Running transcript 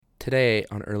Today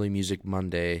on Early Music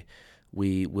Monday,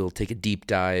 we will take a deep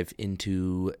dive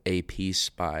into a piece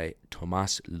by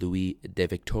Tomás Luis de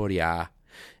Victoria,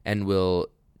 and we'll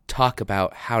talk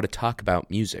about how to talk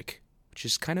about music, which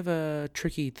is kind of a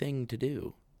tricky thing to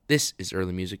do. This is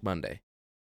Early Music Monday.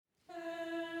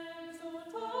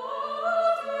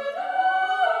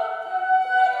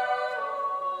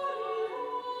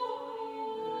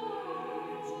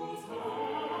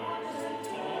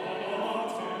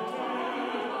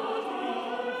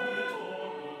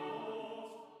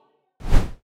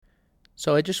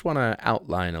 So I just want to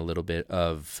outline a little bit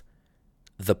of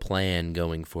the plan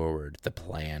going forward. The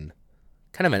plan.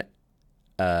 Kind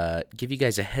of give you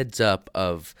guys a heads up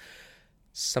of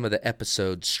some of the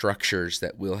episode structures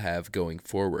that we'll have going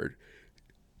forward.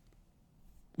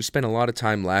 We spent a lot of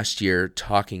time last year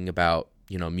talking about,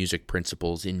 music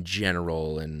principles in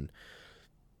general and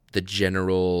the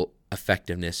general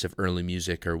effectiveness of early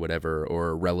music or whatever,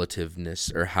 or relativeness,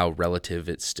 or how relative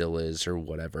it still is or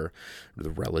whatever.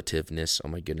 The relativeness, oh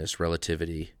my goodness,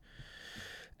 relativity.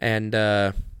 And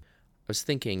I was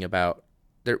thinking about,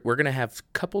 we're going to have a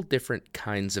couple different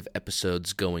kinds of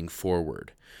episodes going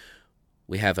forward.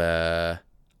 We have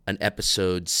an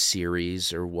episode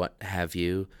series or what have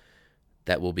you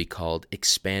that will be called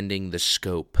Expanding the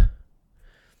Scope.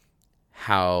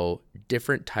 How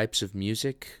different types of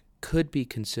music could be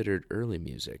considered early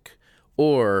music,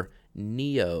 or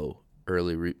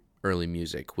neo-early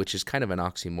music, which is kind of an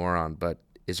oxymoron, but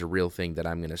is a real thing that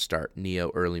I'm going to start,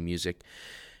 neo-early music.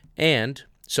 And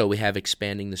so we have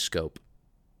Expanding the Scope,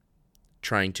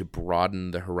 trying to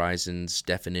broaden the horizons,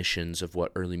 definitions of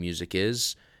what early music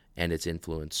is and its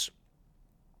influence.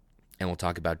 And we'll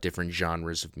talk about different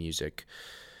genres of music.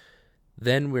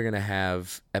 Then we're going to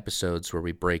have episodes where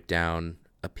we break down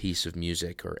a piece of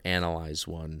music or analyze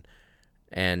one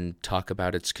and talk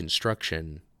about its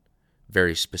construction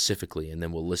very specifically, and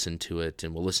then we'll listen to it,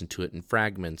 and we'll listen to it in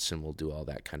fragments, and we'll do all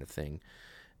that kind of thing,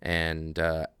 and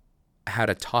how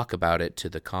to talk about it to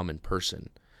the common person.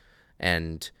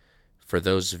 And for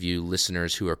those of you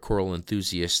listeners who are choral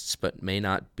enthusiasts but may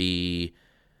not be,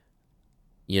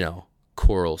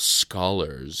 choral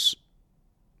scholars,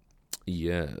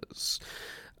 yes,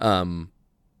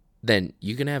 then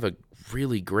you can have a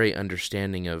really great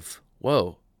understanding of,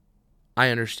 whoa, I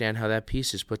understand how that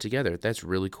piece is put together. That's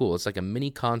really cool. It's like a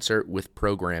mini concert with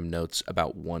program notes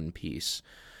about one piece.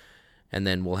 And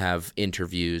then we'll have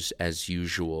interviews as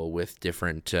usual with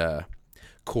different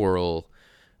choral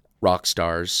rock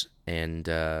stars and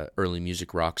early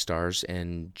music rock stars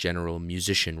and general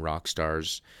musician rock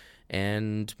stars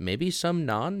and maybe some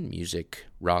non-music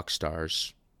rock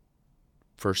stars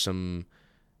for some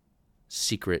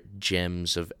secret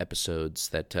gems of episodes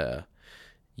that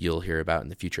you'll hear about in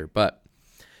the future. But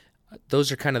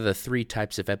those are kind of the three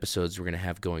types of episodes we're going to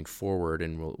have going forward,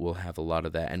 and we'll have a lot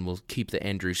of that. And we'll keep the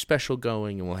Andrew special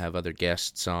going, and we'll have other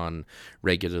guests on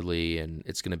regularly, and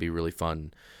it's going to be really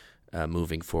fun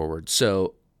moving forward.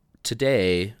 So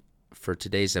today, for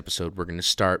today's episode, we're going to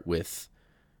start with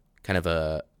kind of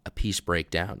a piece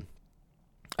breakdown,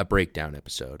 a breakdown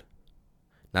episode.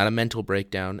 Not a mental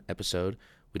breakdown episode.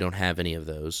 We don't have any of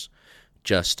those.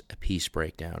 Just a piece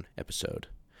breakdown episode.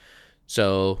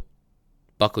 So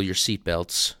buckle your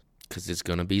seatbelts, because it's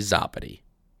going to be zoppity.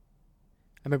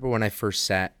 I remember when I first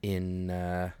sat in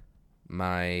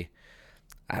I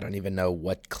don't even know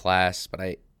what class,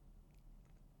 but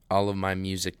all of my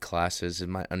music classes in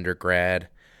my undergrad,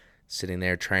 sitting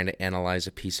there trying to analyze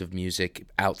a piece of music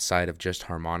outside of just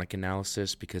harmonic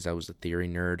analysis, because I was a theory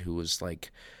nerd who was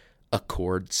like a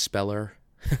chord speller.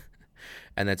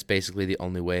 And that's basically the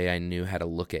only way I knew how to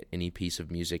look at any piece of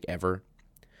music ever.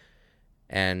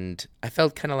 And I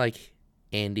felt kind of like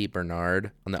Andy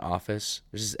Bernard on The Office.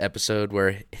 There's this episode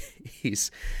where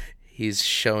he's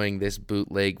showing this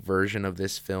bootleg version of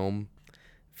this film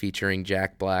featuring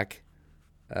Jack Black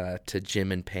to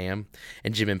Jim and Pam.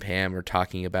 And Jim and Pam are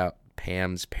talking about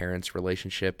Pam's parents'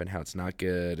 relationship and how it's not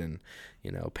good, and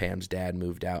Pam's dad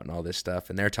moved out and all this stuff,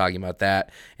 and they're talking about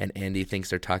that, and Andy thinks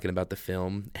they're talking about the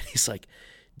film, and he's like,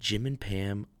 Jim and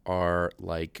Pam are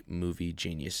like movie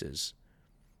geniuses.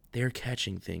 They're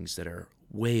catching things that are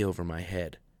way over my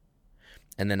head.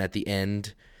 And then at the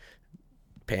end,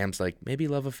 Pam's like, maybe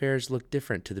love affairs look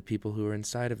different to the people who are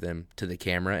inside of them, to the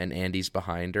camera, and Andy's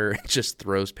behind her and just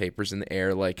throws papers in the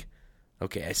air like,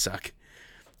 okay, I suck.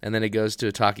 And then it goes to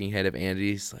a talking head of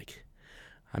Andy's like,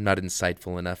 I'm not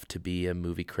insightful enough to be a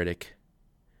movie critic.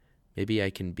 Maybe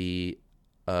I can be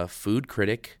a food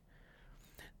critic.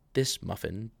 This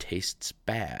muffin tastes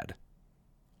bad.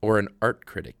 Or an art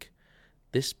critic.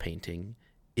 This painting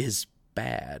is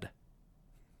bad.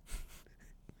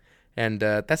 And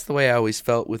that's the way I always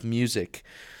felt with music.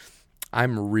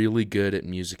 I'm really good at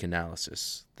music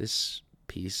analysis. This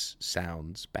piece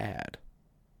sounds bad.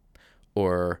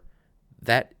 Or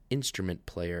that instrument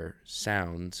player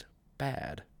sounds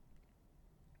bad.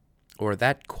 Or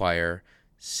that choir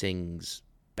sings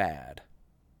bad.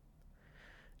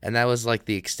 And that was like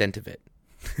the extent of it.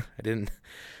 I didn't.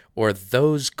 Or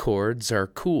those chords are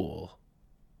cool.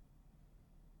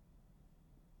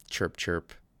 Chirp,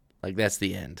 chirp. Like, that's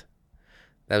the end.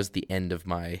 That was the end of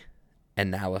my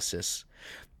analysis.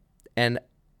 And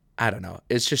I don't know.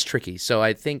 It's just tricky. So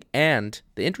I think, and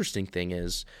the interesting thing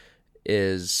is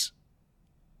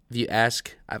if you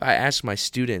ask, I ask my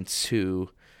students who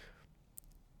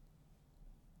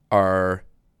are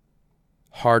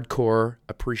hardcore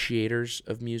appreciators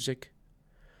of music,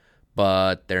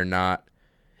 but they're not,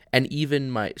 and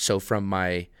even from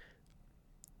my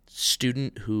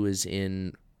student who is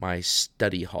in my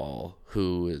study hall,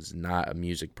 who is not a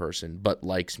music person but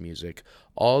likes music,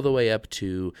 all the way up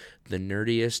to the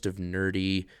nerdiest of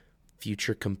nerdy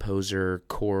future composer,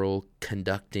 choral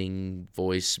conducting,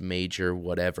 voice major,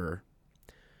 whatever,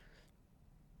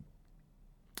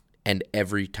 and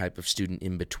every type of student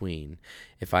in between.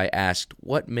 If I asked,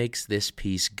 what makes this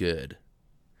piece good?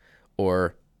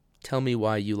 Or tell me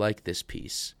why you like this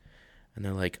piece. And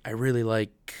they're like, I really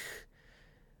like,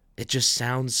 it just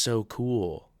sounds so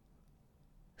cool.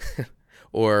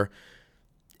 Or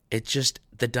it just,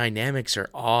 the dynamics are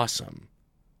awesome.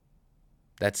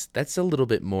 That's a little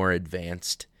bit more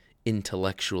advanced,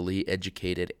 intellectually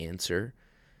educated answer.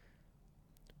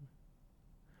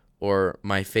 Or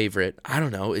my favorite, I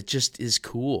don't know, it just is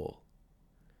cool.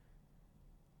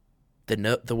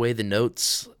 The way the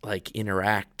notes like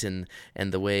interact and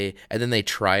the way, and then they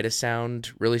try to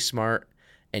sound really smart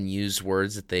and use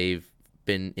words that they've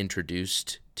been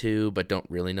introduced to but don't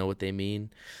really know what they mean.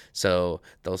 So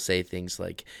they'll say things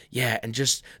like, yeah, and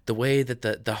just the way that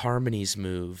the harmonies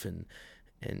move, and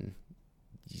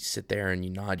you sit there and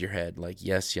you nod your head like,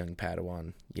 yes, young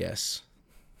Padawan, yes,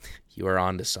 you are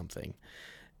onto something.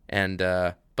 And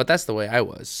but that's the way I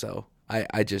was. So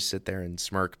I just sit there and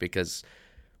smirk, because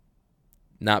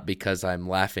not because I'm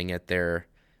laughing at their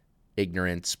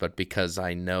ignorance, but because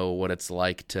I know what it's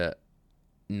like to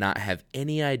not have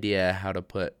any idea how to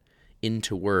put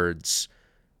into words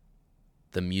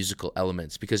the musical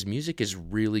elements, because music is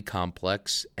really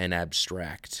complex and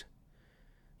abstract.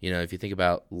 You know, if you think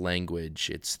about language,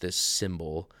 it's this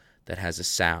symbol that has a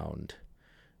sound,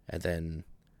 and then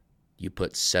you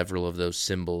put several of those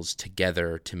symbols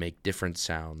together to make different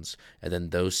sounds, and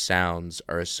then those sounds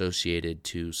are associated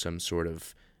to some sort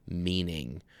of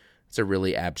meaning. It's a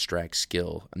really abstract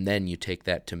skill. And then you take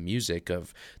that to music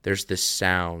of, there's this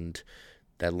sound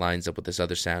that lines up with this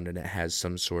other sound and it has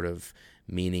some sort of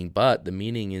meaning, but the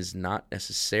meaning is not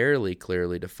necessarily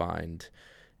clearly defined,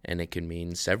 and it can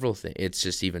mean several things. It's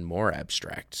just even more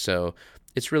abstract. So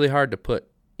it's really hard to put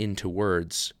into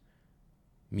words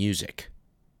music.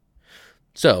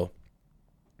 So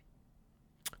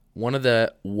one of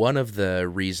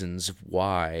the reasons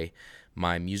why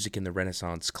my Music in the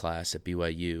Renaissance class at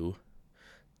BYU,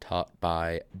 taught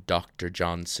by Dr.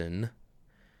 Johnson,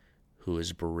 who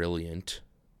is brilliant,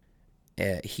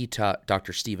 he taught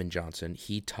Dr. Stephen Johnson.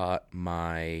 He taught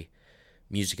my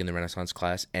Music in the Renaissance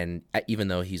class, and even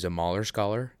though he's a Mahler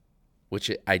scholar, which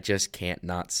I just can't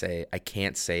not say, I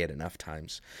can't say it enough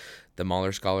times, the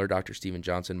Mahler scholar, Dr. Stephen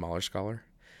Johnson, Mahler scholar,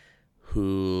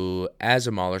 who, as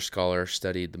a Mahler scholar,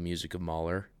 studied the music of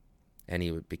Mahler, and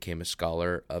he became a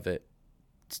scholar of it,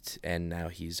 and now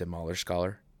he's a Mahler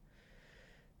scholar.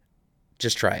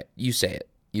 Just try it. You say it.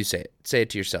 You say it. Say it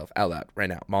to yourself out loud right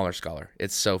now. Mahler scholar.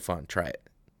 It's so fun. Try it.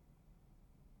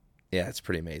 Yeah, it's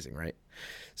pretty amazing, right?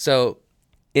 So,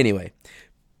 anyway,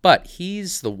 but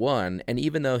he's the one, and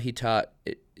even though he taught,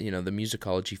 the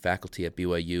musicology faculty at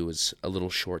BYU was a little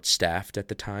short-staffed at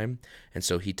the time, and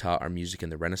so he taught our Music in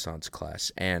the Renaissance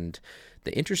class. And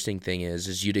the interesting thing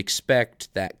is you'd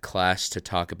expect that class to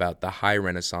talk about the high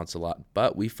Renaissance a lot,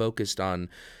 but we focused on,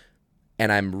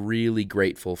 and I'm really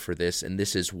grateful for this, and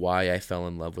this is why I fell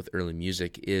in love with early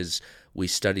music, is we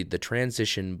studied the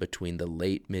transition between the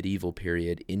late medieval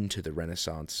period into the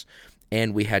Renaissance.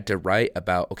 And we had to write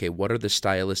about, okay, what are the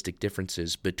stylistic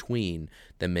differences between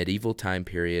the medieval time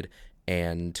period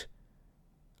and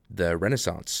the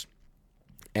Renaissance?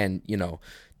 And,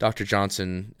 Dr.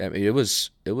 Johnson, I mean, it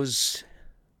was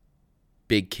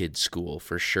big kid school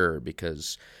for sure,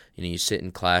 because, you sit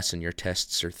in class and your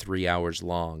tests are 3 hours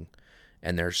long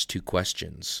and there's 2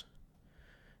 questions.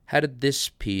 How did this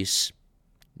piece,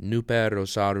 Nuper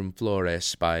Rosarum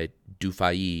Flores by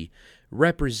Dufay,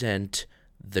 represent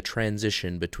the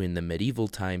transition between the medieval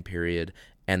time period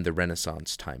and the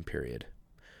Renaissance time period.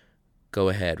 Go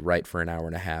ahead, write for an hour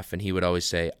and a half. And he would always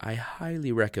say, I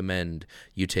highly recommend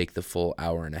you take the full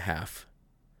hour and a half.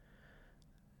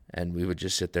 And we would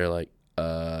just sit there like,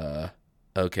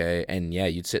 okay. And yeah,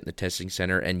 you'd sit in the testing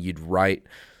center and you'd write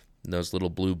those little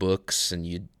blue books, and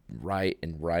you'd write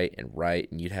and write and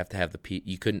write, and you'd have to have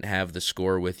you couldn't have the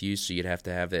score with you, so you'd have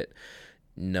to have it,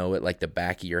 know it like the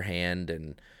back of your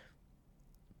hand.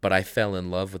 But I fell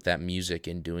in love with that music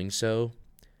in doing so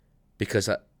because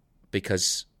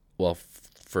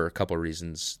for a couple of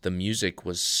reasons. The music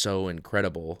was so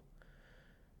incredible.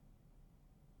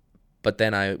 But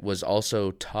then I was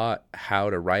also taught how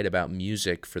to write about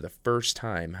music for the first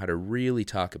time, how to really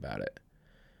talk about it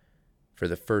for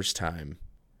the first time.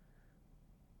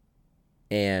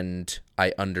 And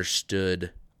I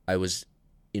was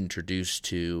introduced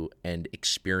to and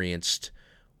experienced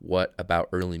what about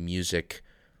early music,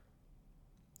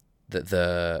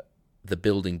 the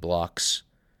building blocks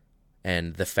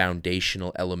and the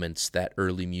foundational elements that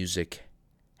early music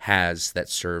has that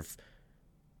serve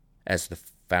as the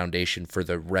foundation for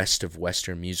the rest of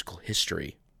Western musical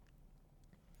history.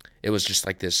 It was just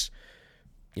like this,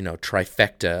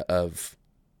 trifecta of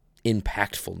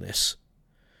impactfulness.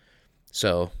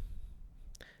 So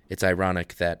it's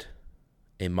ironic that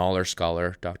a Mahler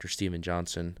scholar, Dr. Steven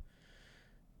Johnson,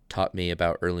 taught me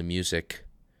about early music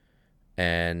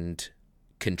and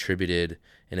contributed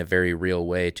in a very real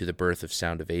way to the birth of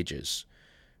Sound of Ages,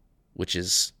 which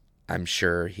is, I'm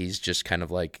sure he's just kind of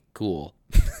like, cool.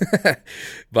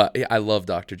 But I love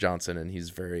Dr. Johnson, and he's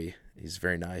very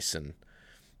nice,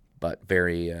 but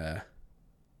very,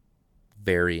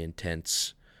 very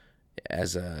intense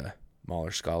as a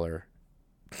Mahler scholar.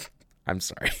 I'm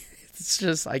sorry. It's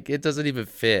just like, it doesn't even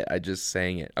fit. I just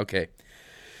saying it. Okay.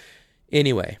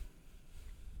 Anyway,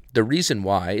 the reason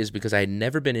why is because I had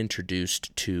never been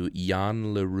introduced to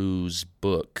Jan Leroux's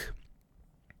book.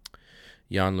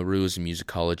 Jan Leroux is a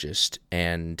musicologist,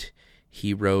 and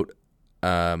he wrote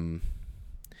a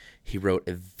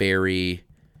very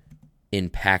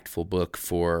impactful book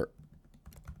for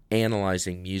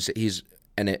analyzing music.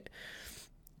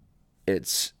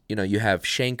 It's you have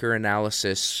Schenker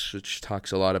analysis, which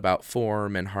talks a lot about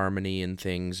form and harmony and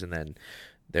things, and then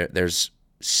there's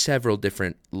several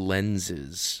different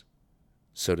lenses,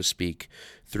 so to speak,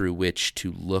 through which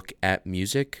to look at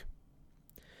music.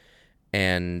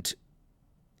 But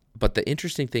the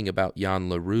interesting thing about Jan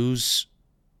Leroux's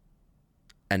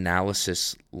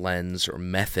analysis lens or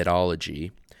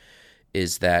methodology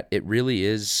is that it really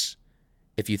is,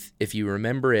 if you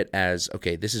remember it as,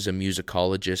 okay, this is a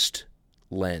musicologist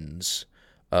lens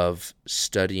of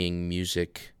studying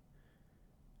music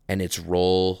and its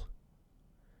role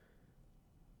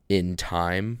in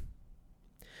time,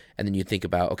 and then you think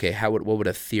about, okay, what would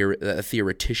a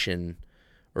theoretician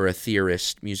or a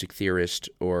theorist, music theorist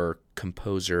or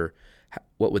composer,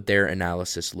 what would their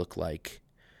analysis look like?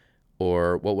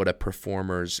 Or what would a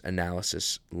performer's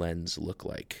analysis lens look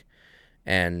like?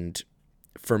 And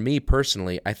for me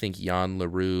personally, I think Jan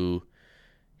Leroux,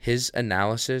 his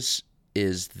analysis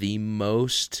is the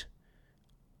most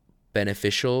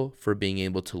beneficial for being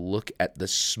able to look at the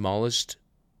smallest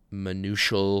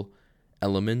minutial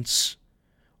elements,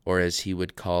 or as he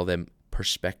would call them,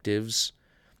 perspectives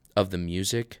of the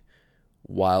music,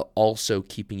 while also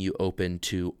keeping you open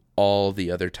to all the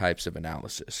other types of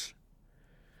analysis.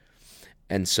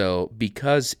 And so,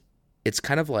 because it's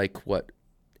kind of like what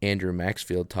Andrew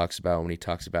Maxfield talks about when he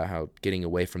talks about how getting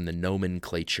away from the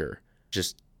nomenclature,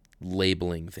 just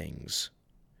labeling things.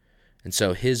 And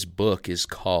so his book is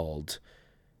called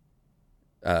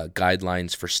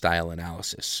Guidelines for Style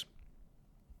Analysis.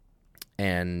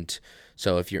 And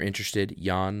so if you're interested,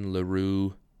 Jan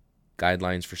Leroux,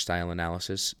 Guidelines for Style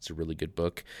Analysis. It's a really good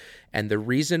book. And the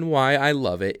reason why I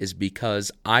love it is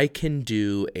because I can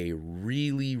do a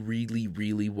really, really,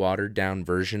 really watered down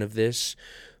version of this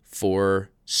for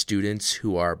students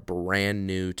who are brand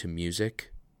new to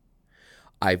music.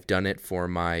 I've done it for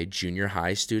my junior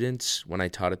high students when I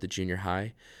taught at the junior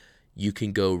high. You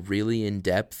can go really in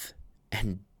depth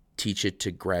and teach it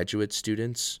to graduate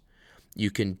students. You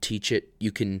can teach it,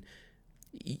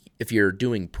 if you're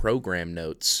doing program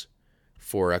notes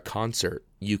for a concert,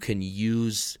 you can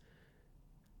use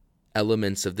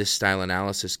elements of this style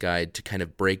analysis guide to kind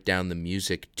of break down the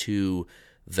music to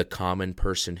the common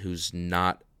person who's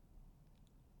not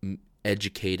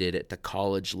educated at the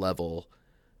college level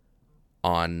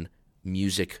on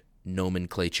music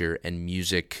nomenclature and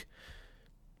music,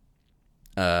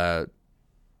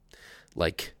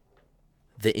 like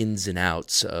the ins and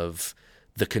outs of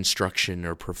the construction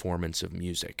or performance of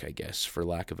music, I guess, for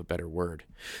lack of a better word.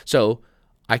 So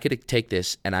I could take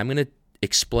this and I'm going to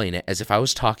explain it as if I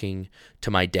was talking to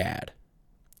my dad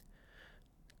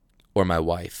or my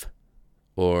wife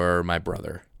or my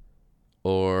brother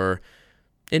or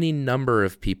any number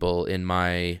of people in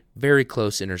my very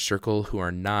close inner circle who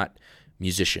are not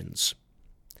musicians.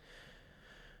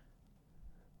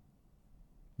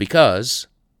 Because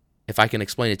if I can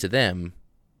explain it to them,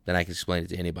 then I can explain it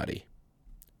to anybody.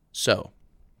 So,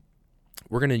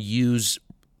 we're going to use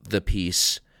the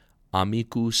piece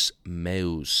Amicus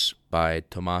Meus by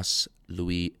Tomás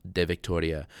Luis de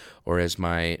Victoria, or as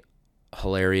my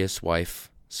hilarious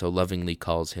wife so lovingly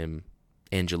calls him,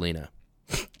 Angelina.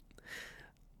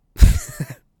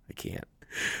 I can't.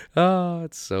 Oh,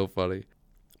 it's so funny.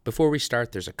 Before we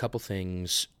start, there's a couple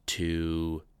things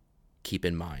to keep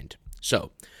in mind.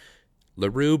 So,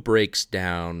 LaRue breaks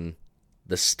down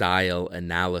the style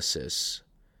analysis,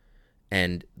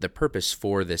 and the purpose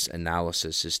for this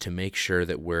analysis is to make sure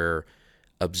that we're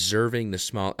observing the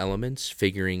small elements,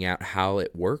 figuring out how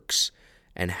it works,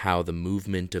 and how the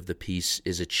movement of the piece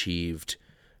is achieved,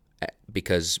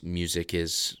 because music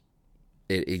is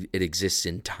it exists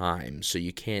in time, so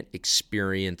you can't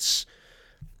experience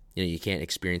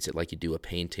it like you do a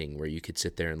painting where you could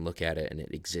sit there and look at it and it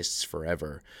exists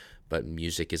forever. But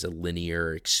music is a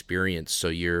linear experience.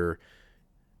 So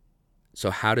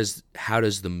how does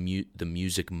the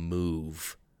music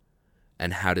move,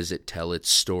 and how does it tell its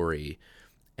story?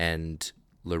 And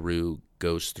LaRue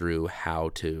goes through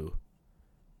how to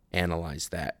analyze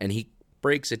that, and he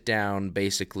breaks it down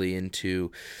basically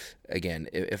into, again,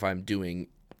 if I'm doing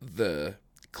the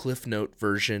Cliff Note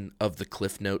version of the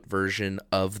Cliff Note version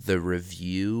of the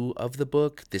review of the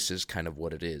book, this is kind of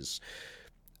what it is.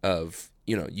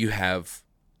 You have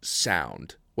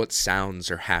sound, what sounds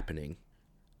are happening.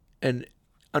 And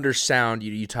under sound,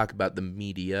 you talk about the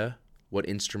media, what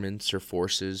instruments or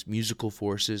forces, musical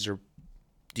forces, or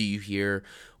do you hear?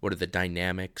 What are the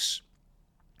dynamics?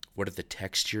 What are the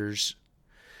textures?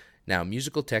 Now,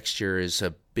 musical texture is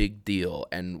a big deal,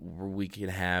 and we can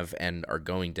have and are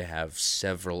going to have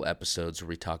several episodes where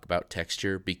we talk about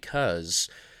texture, because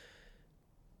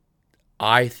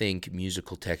I think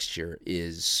musical texture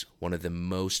is one of the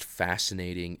most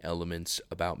fascinating elements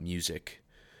about music.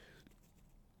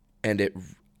 And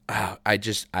I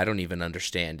don't even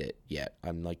understand it yet.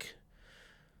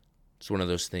 It's one of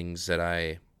those things that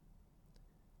I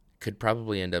could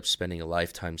probably end up spending a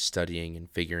lifetime studying and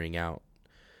figuring out.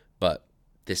 But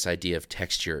this idea of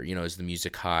texture, is the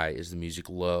music high? Is the music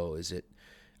low?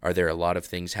 Are there a lot of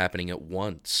things happening at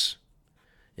once,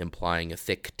 implying a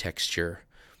thick texture?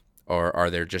 Or are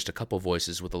there just a couple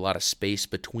voices with a lot of space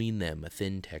between them, a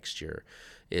thin texture?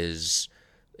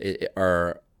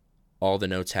 Are all the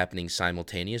notes happening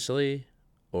simultaneously?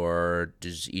 Or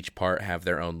does each part have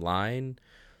their own line?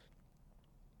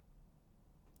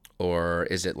 Or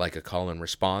is it like a call and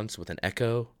response with an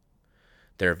echo?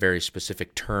 There are very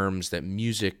specific terms that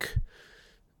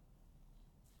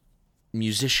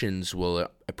musicians will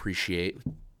appreciate: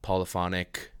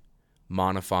 polyphonic,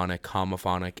 monophonic,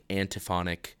 homophonic,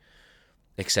 antiphonic,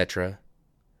 etc.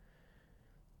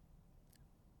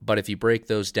 But if you break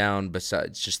those down,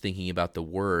 besides just thinking about the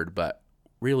word, but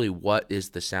really what is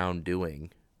the sound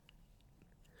doing?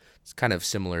 It's kind of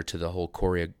similar to the whole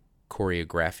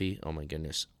choreography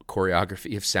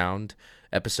of sound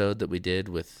episode that we did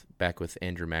back with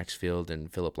Andrew Maxfield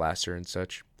and Philip Lasser and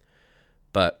such.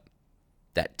 But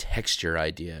that texture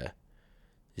idea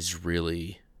is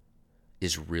really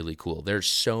cool. There's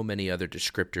so many other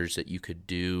descriptors that you could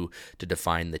do to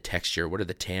define the texture. What are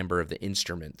the timbre of the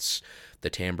instruments, the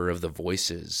timbre of the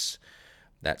voices,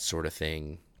 that sort of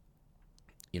thing.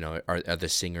 Are the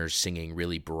singers singing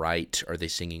really bright? Are they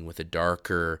singing with a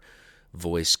darker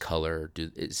voice color?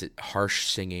 Is it harsh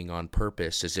singing on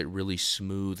purpose? Is it really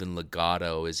smooth and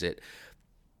legato? Is it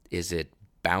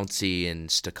bouncy and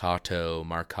staccato,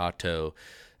 marcato?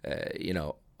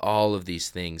 All of these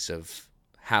things of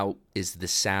how is the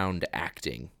sound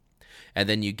acting. And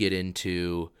then you get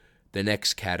into the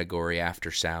next category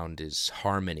after sound is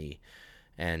harmony.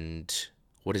 And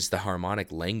what is the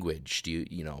harmonic language?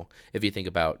 If you think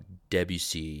about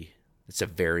Debussy, it's a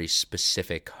very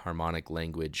specific harmonic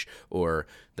language. Or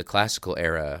the classical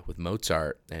era with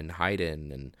Mozart and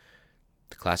Haydn, and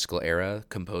the classical era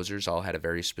composers all had a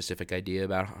very specific idea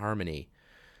about harmony.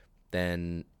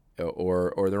 Then,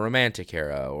 or the Romantic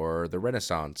era, or the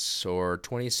Renaissance, or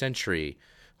 20th century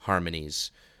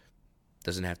harmonies.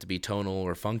 Doesn't have to be tonal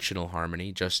or functional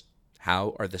harmony, just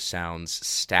how are the sounds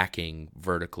stacking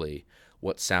vertically?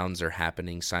 What sounds are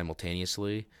happening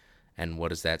simultaneously, and what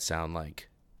does that sound like?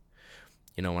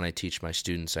 When I teach my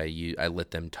students, I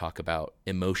let them talk about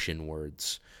emotion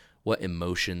words. What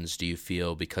emotions do you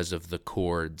feel because of the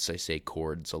chords? I say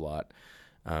chords a lot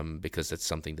because that's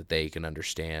something that they can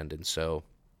understand. And so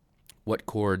what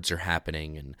chords are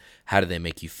happening and how do they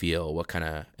make you feel? What kind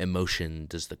of emotion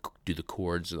do the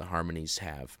chords or the harmonies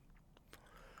have?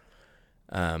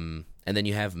 And then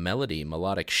you have melody,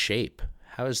 melodic shape.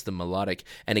 How is the melodic?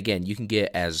 And again, you can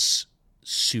get as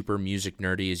super music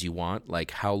nerdy as you want. Like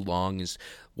how long is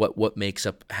what makes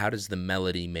up? How does the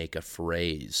melody make a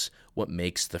phrase? What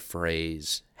makes the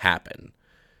phrase happen?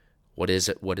 What is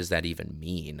it? What does that even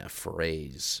mean? A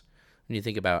phrase. When you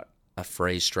think about a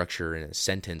phrase structure in a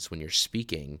sentence, when you're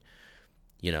speaking,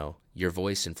 your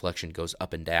voice inflection goes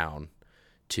up and down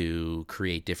to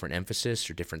create different emphasis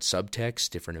or different subtext,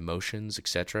 different emotions,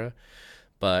 etc.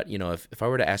 But, if I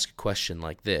were to ask a question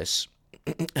like this,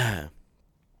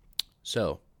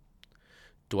 so,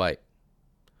 Dwight,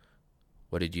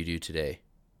 what did you do today?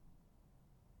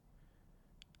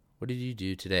 What did you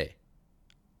do today?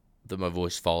 My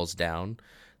voice falls down.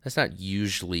 That's not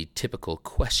usually typical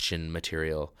question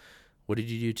material. What did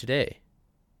you do today?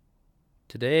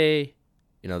 Today,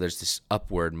 there's this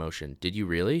upward motion. Did you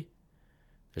really?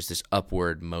 There's this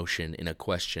upward motion in a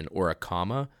question or a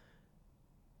comma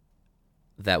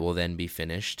that will then be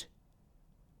finished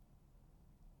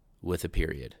with a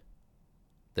period.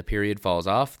 The period falls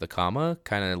off, the comma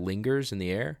kind of lingers in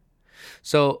the air.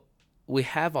 So we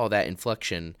have all that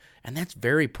inflection, and that's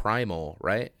very primal,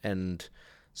 right? And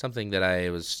something that I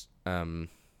was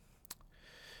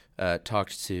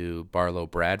talked to Barlow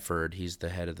Bradford, he's the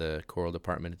head of the choral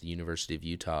department at the University of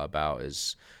Utah, about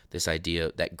is this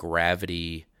idea that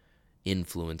gravity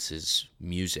influences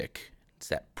music. It's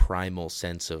that primal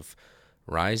sense of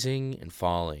rising and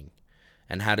falling.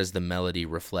 And how does the melody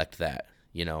reflect that?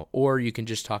 Or you can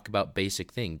just talk about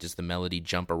basic things. Does the melody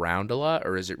jump around a lot,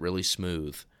 or is it really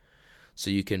smooth? So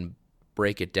you can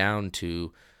break it down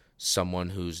to someone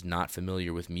who's not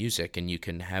familiar with music, and you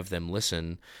can have them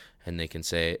listen, and they can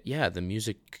say, yeah, the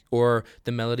music or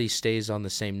the melody stays on the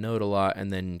same note a lot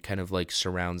and then kind of like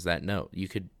surrounds that note. You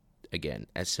could, again,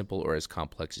 as simple or as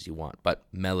complex as you want, but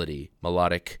melody,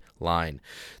 melodic line.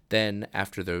 Then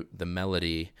after the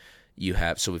melody, you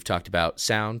have, so we've talked about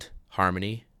sound,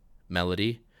 harmony,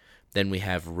 melody. Then we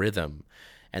have rhythm.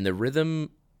 And the rhythm,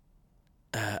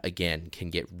 again, can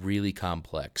get really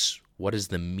complex. What does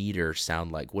the meter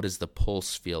sound like? What does the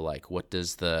pulse feel like?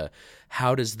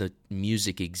 How does the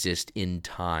music exist in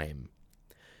time?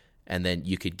 And then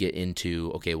you could get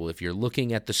into, okay, well, if you're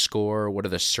looking at the score, what are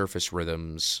the surface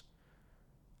rhythms?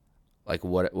 Like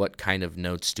what kind of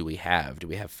notes do we have? Do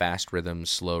we have fast rhythms,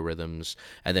 slow rhythms?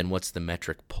 And then what's the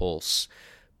metric pulse?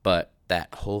 But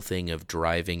that whole thing of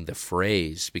driving the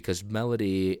phrase, because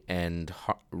melody and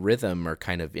rhythm are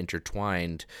kind of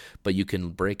intertwined, but you can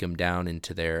break them down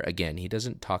into again, he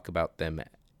doesn't talk about them,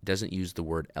 doesn't use the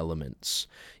word elements,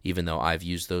 even though I've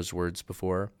used those words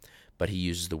before, but he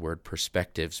uses the word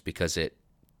perspectives because it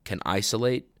can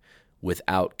isolate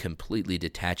without completely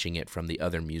detaching it from the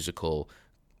other musical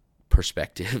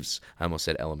perspectives. I almost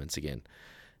said elements again.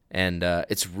 And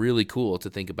it's really cool to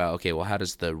think about, okay, well, how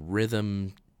does the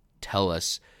rhythm tell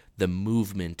us the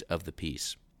movement of the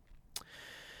piece?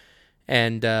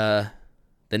 And the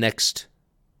next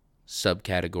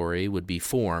subcategory would be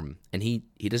form. And he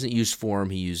doesn't use form,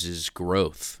 he uses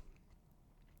growth.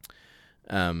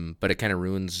 But it kind of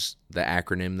ruins the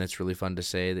acronym that's really fun to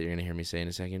say that you're going to hear me say in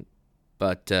a second.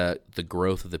 But the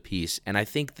growth of the piece. And I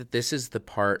think that this is the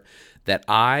part that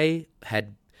I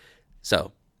had.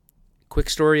 So, quick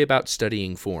story about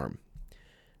studying form.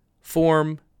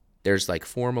 Form, there's like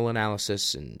formal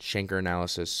analysis and Schenker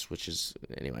analysis, which is,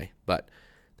 anyway. But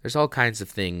there's all kinds of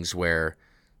things where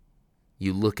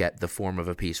you look at the form of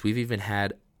a piece. We've even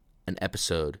had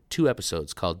two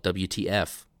episodes called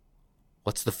WTF,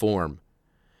 What's the Form?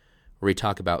 Where we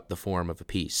talk about the form of a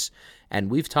piece.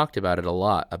 And we've talked about it a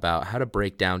lot, about how to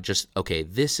break down just, okay,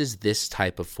 this is this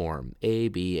type of form, A,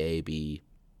 B,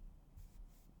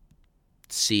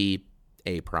 C,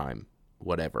 A prime,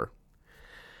 whatever.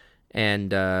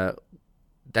 And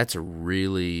that's a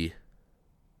really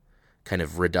kind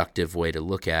of reductive way to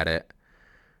look at it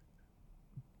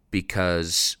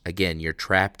because, again, you're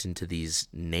trapped into these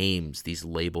names, these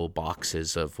label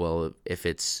boxes of, well, if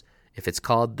it's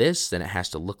called this, then it has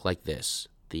to look like this,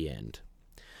 the end.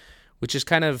 Which is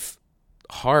kind of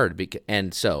hard.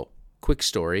 And so, quick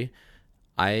story,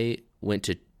 I went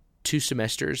to 2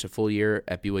 semesters, a full year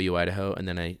at BYU, Idaho, and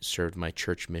then I served my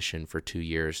church mission for 2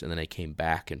 years, and then I came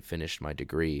back and finished my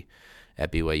degree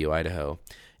at BYU, Idaho.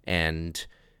 And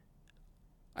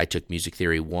I took Music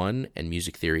Theory 1 and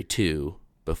Music Theory 2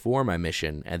 before my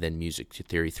mission, and then music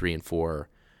theory 3 and 4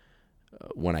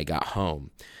 when I got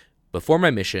home. Before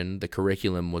my mission, the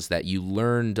curriculum was that you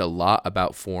learned a lot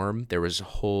about form. There was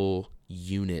whole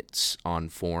units on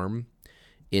form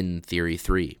in theory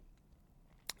 3.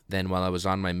 Then while I was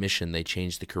on my mission, they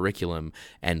changed the curriculum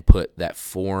and put that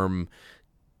form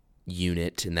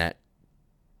unit and that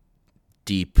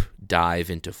deep dive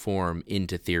into form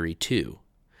into theory 2.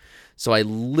 So I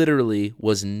literally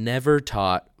was never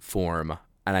taught form,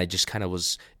 and I just kind of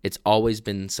was, it's always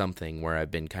been something where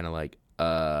I've been kind of like,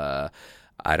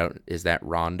 is that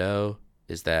rondo?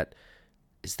 Is that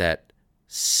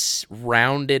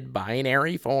rounded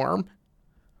binary form?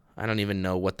 I don't even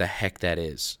know what the heck that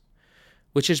is,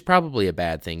 which is probably a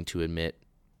bad thing to admit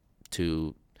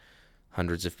to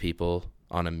hundreds of people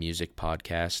on a music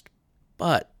podcast,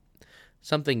 but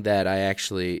something that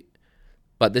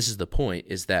but this is the point,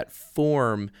 is that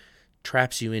form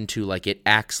traps you into like it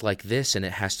acts like this and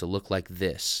it has to look like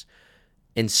this.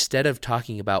 Instead of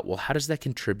talking about, well, how does that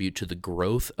contribute to the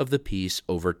growth of the piece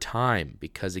over time?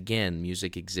 Because again,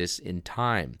 music exists in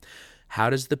time. How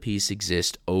does the piece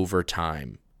exist over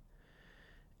time?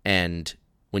 And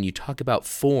when you talk about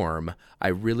form, I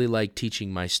really like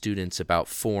teaching my students about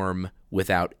form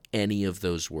without any of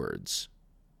those words.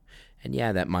 And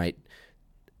yeah,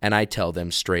 and I tell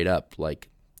them straight up, like,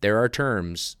 there are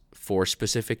terms for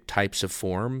specific types of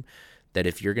form that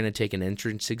if you're going to take an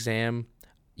entrance exam,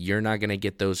 you're not going to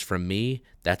get those from me.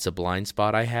 That's a blind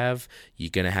spot I have. You're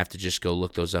going to have to just go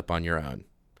look those up on your own.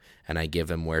 And I give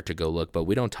them where to go look, but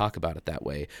we don't talk about it that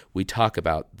way. We talk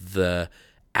about the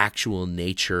actual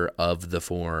nature of the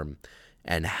form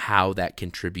and how that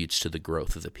contributes to the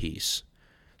growth of the piece.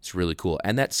 It's really cool.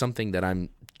 And that's something that I'm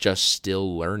just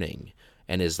still learning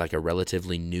and is like a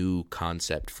relatively new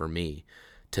concept for me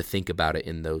to think about it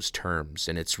in those terms.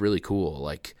 And it's really cool.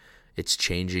 Like, it's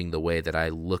changing the way that I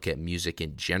look at music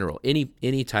in general,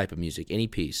 any type of music, any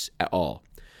piece at all.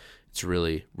 It's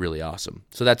really, really awesome.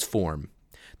 So that's form.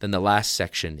 Then the last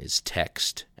section is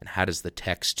text, and how does the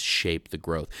text shape the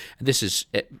growth? And this is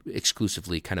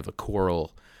exclusively kind of a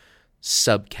choral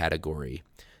subcategory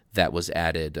that was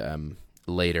added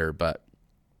later,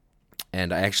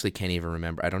 and I actually can't even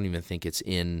remember. I don't even think it's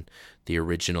in the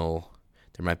original.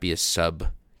 There might be a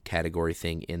subcategory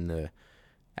thing in the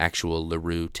actual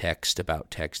LaRue text about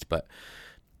text, but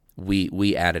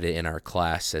we added it in our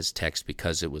class as text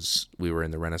because we were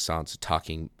in the Renaissance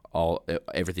talking.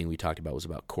 Everything we talked about was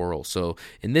about choral. So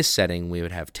in this setting, we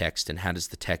would have text, and how does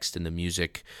the text and the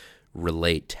music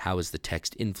relate? How is the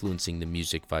text influencing the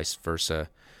music, vice versa?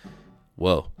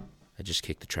 Whoa, I just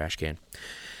kicked the trash can.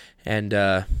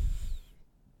 And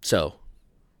so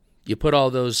you put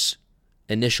all those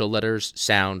initial letters,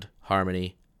 sound,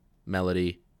 harmony,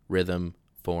 melody, rhythm,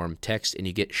 form, text, and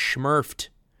you get schmurfed.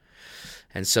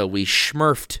 And so we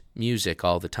schmurfed music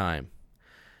all the time.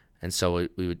 And so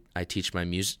I teach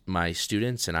my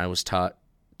students, and I was taught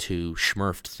to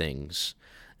schmurft things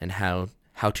and how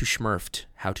to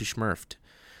schmurft.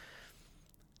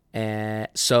 And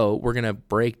so we're going to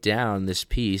break down this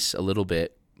piece a little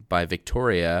bit by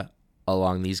Victoria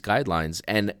along these guidelines.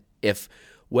 And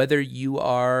whether you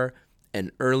are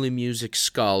an early music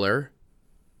scholar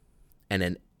and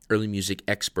an early music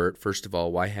expert, first of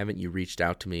all, why haven't you reached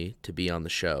out to me to be on the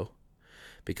show?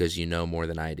 Because you know more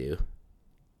than I do.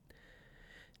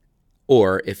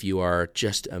 Or if you are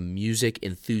just a music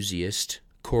enthusiast,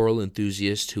 choral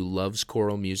enthusiast who loves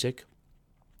choral music,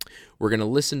 we're going to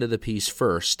listen to the piece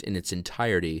first in its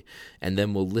entirety, and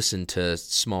then we'll listen to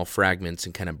small fragments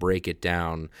and kind of break it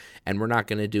down. And we're not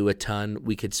going to do a ton.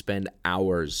 We could spend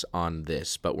hours on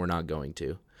this, but we're not going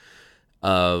to.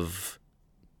 Of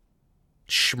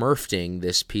schmurfting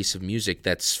this piece of music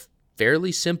that's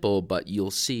fairly simple, but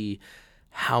you'll see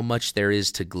how much there is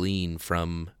to glean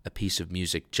from a piece of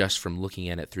music just from looking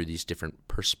at it through these different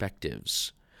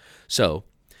perspectives. So,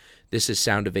 this is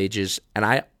Sound of Ages,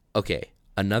 and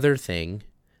another thing,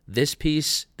 this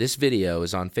video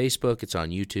is on Facebook, it's on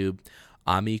YouTube,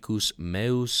 Amicus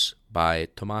Meus by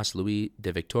Tomás Luis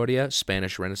de Victoria,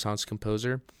 Spanish Renaissance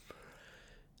composer.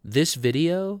 This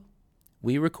video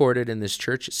we recorded in this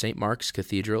church at St. Mark's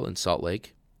Cathedral in Salt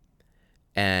Lake,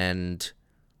 and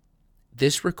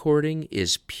this recording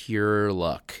is pure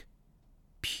luck,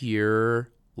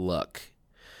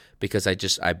 because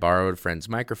I borrowed friends'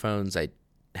 microphones. I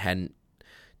hadn't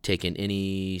taken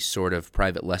any sort of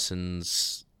private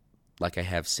lessons like I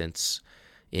have since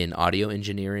in audio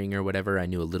engineering or whatever. I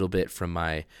knew a little bit from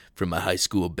my high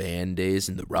school band days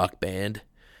in the rock band,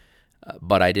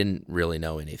 but I didn't really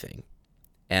know anything.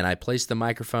 And I placed the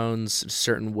microphones a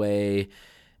certain way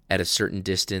at a certain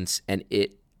distance, and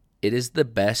it is the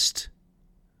best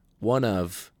one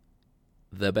of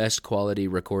the best quality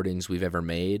recordings we've ever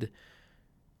made.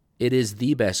 It is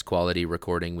the best quality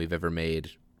recording we've ever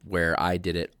made, where I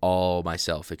did it all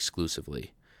myself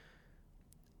exclusively.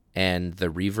 And the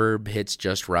reverb hits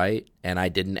just right, and I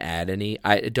didn't add any.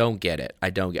 I don't get it. I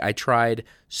tried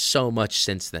so much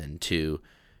since then to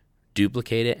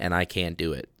duplicate it, and I can't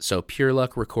do it. So Pure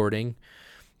Luck Recording,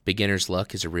 Beginner's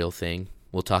Luck is a real thing.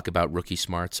 We'll talk about Rookie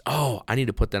Smarts. Oh, I need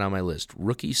to put that on my list.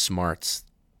 Rookie Smarts.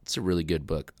 It's a really good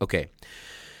book. Okay.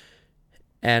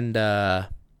 And,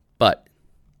 but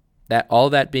all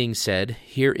that being said,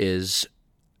 here is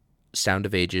Sound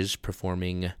of Ages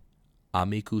performing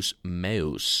Amicus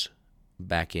Meus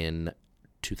back in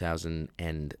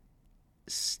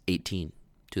 2018,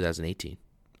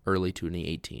 early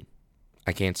 2018.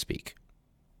 I can't speak.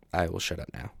 I will shut up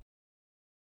now.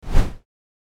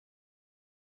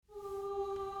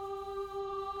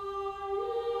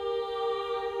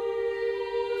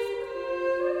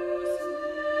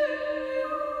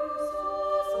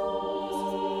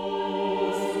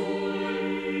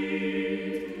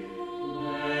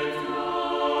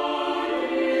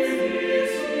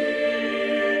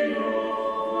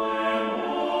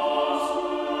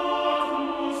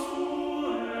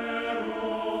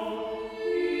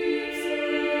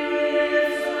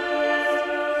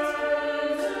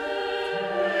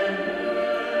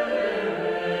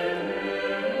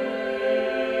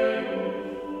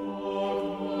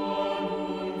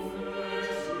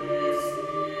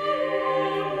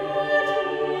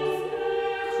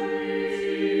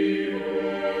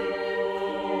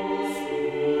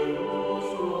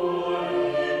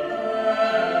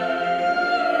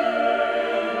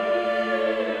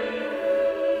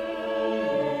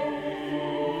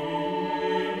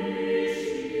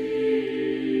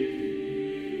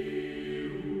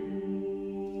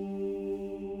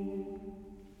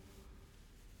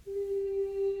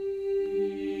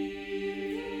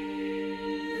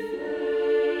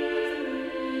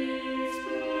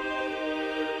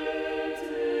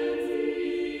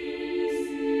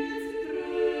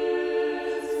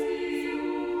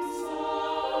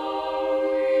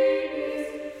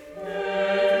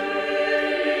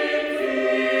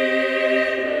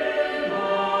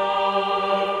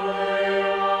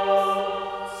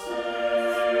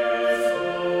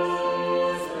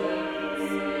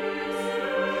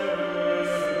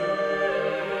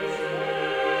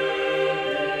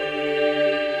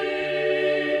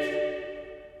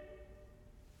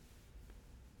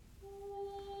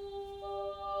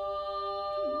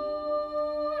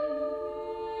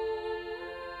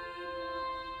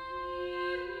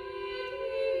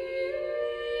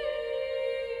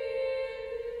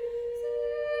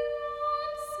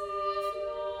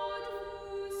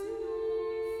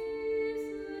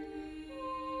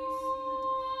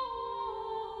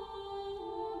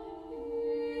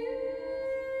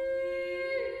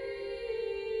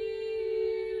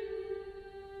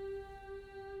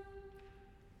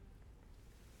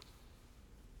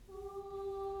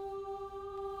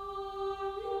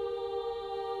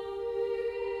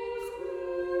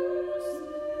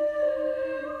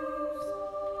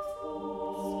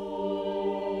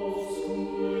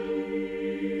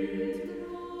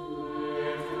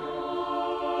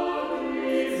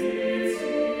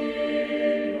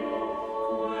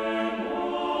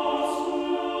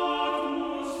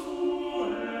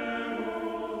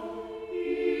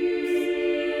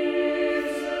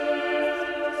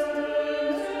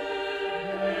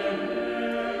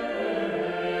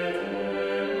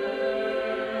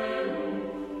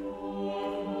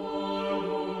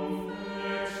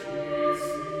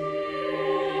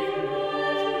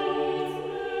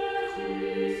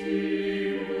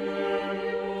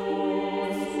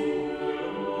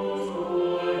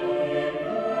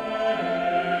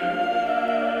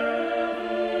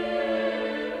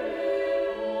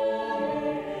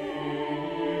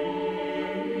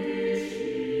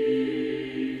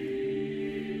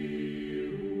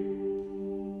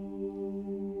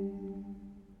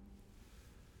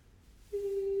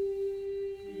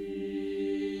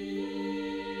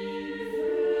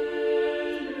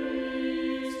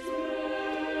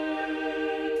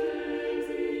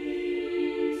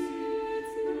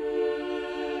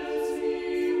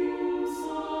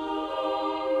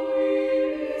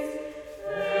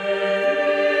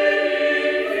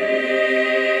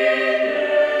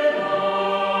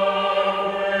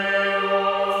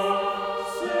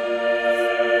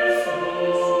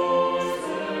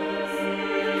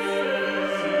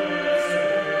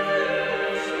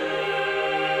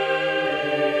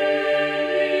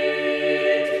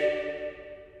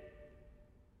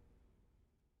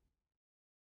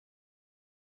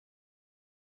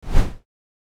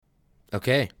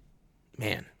 Okay.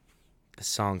 Man, the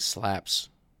song slaps,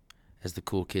 as the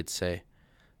cool kids say.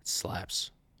 It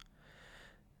slaps.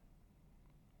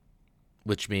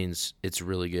 Which means it's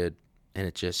really good. And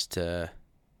it just, I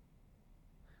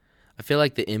feel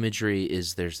like the imagery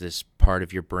is there's this part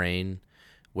of your brain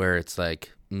where it's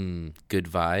like, good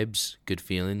vibes, good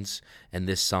feelings. And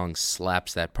this song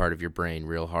slaps that part of your brain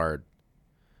real hard.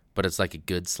 But it's like a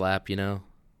good slap, you know?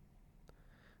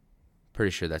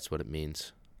 Pretty sure that's what it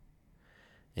means.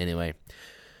 Anyway,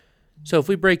 so if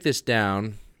we break this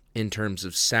down in terms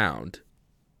of sound,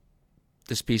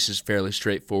 this piece is fairly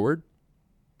straightforward.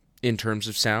 In terms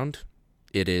of sound,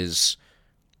 it is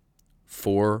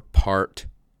 4-part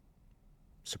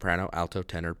soprano, alto,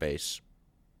 tenor, bass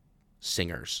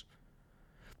singers.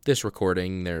 This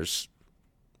recording, there's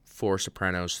 4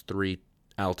 sopranos, 3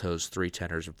 altos, 3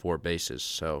 tenors, and 4 basses.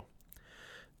 So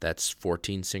that's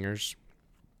 14 singers.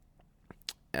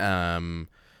 A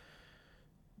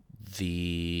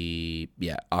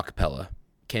cappella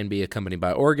can be accompanied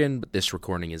by organ, but this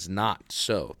recording is not.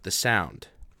 So the sound,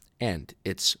 and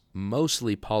it's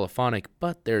mostly polyphonic,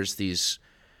 but there's these,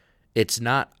 it's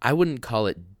not, I wouldn't call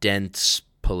it dense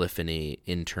polyphony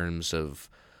in terms of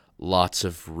lots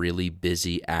of really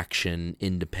busy action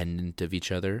independent of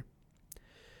each other.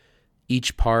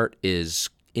 Each part is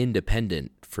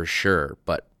independent for sure,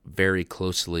 but very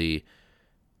closely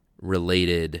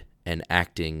related and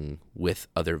acting with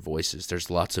other voices. There's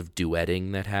lots of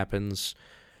duetting that happens,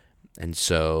 and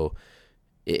so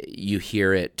you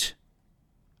hear it.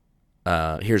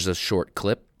 Here's a short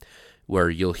clip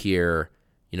where you'll hear,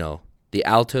 the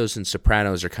altos and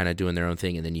sopranos are kind of doing their own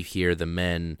thing, and then you hear the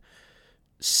men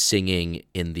singing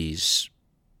in these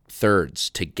thirds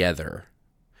together,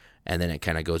 and then it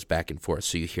kind of goes back and forth.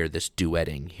 So you hear this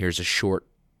duetting. Here's a short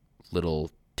little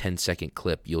 10-second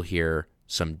clip. You'll hear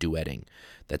some duetting.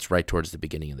 That's right towards the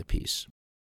beginning of the piece.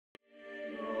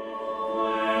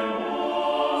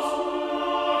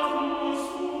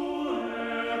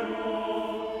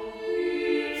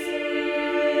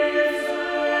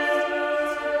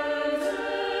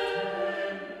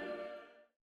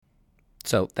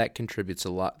 So that contributes a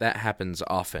lot. That happens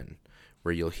often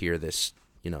where you'll hear this,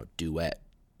 duet.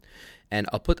 And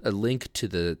I'll put a link to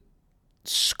the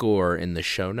score in the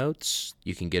show notes.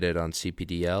 You can get it on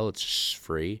CPDL. It's just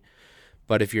free.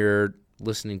 But if you're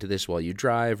listening to this while you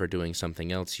drive or doing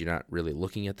something else, you're not really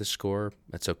looking at the score,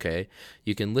 that's okay.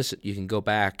 You can go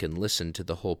back and listen to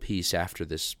the whole piece after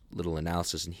this little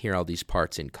analysis and hear all these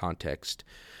parts in context.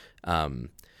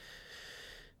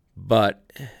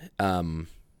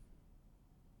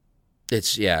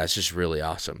 It's just really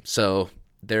awesome. So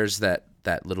there's that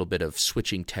little bit of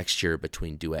switching texture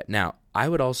between duet. Now, I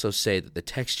would also say that the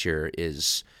texture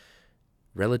is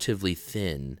relatively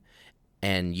thin,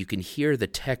 and you can hear the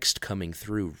text coming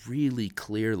through really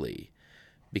clearly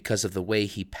because of the way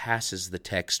he passes the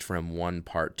text from one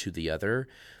part to the other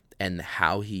and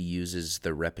how he uses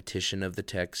the repetition of the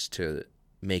text to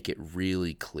make it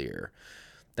really clear.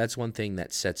 That's one thing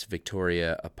that sets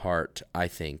Victoria apart, I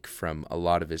think, from a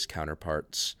lot of his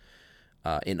counterparts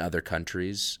in other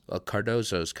countries.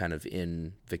 Cardozo's kind of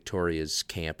in Victoria's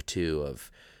camp too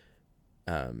of,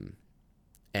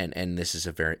 and this is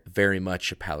a very, very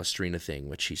much a Palestrina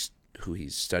thing, who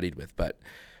he's studied with, but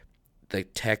the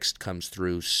text comes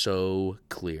through so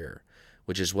clear,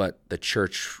 which is what the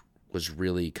church was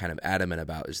really kind of adamant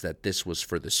about, is that this was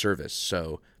for the service.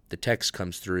 So the text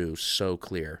comes through so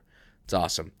clear. It's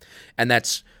awesome. And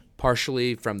that's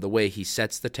partially from the way he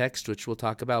sets the text, which we'll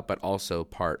talk about, but also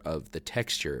part of the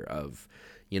texture of,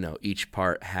 each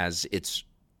part has its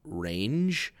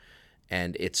range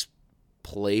and its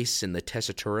place in the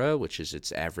tessitura, which is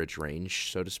its average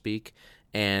range, so to speak,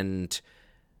 and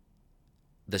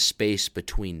the space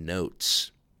between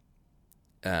notes,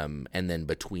 and then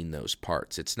between those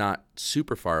parts. It's not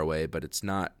super far away, but it's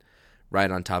not right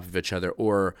on top of each other,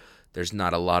 or there's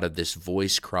not a lot of this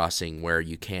voice crossing where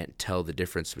you can't tell the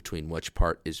difference between which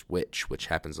part is which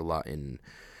happens a lot and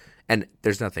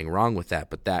there's nothing wrong with that,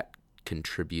 but that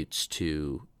contributes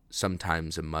to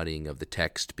sometimes a muddying of the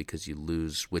text because you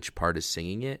lose which part is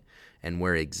singing it and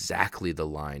where exactly the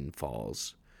line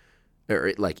falls,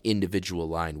 or like individual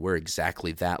line, where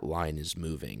exactly that line is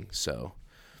moving. So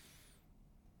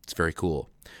it's very cool.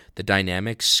 The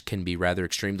dynamics can be rather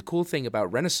extreme. The cool thing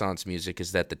about Renaissance music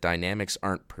is that the dynamics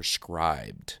aren't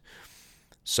prescribed.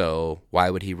 So why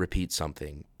would he repeat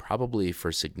something? Probably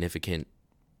for significant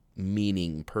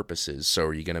meaning purposes. So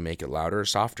are you going to make it louder or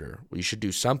softer? Well, you should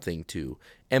do something to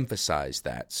emphasize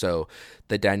that. So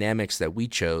the dynamics that we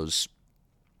chose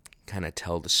kind of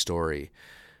tell the story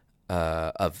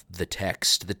of the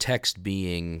text. The text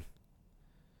being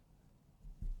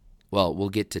well, we'll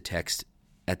get to text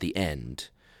at the end,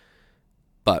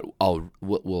 but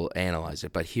we'll analyze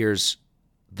it. But here's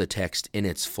the text in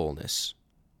its fullness,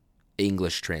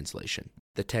 English translation.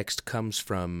 The text comes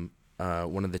from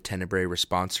one of the Tenebrae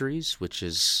responsories, which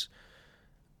is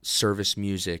service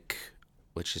music,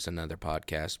 which is another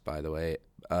podcast, by the way,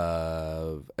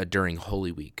 during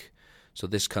Holy Week. So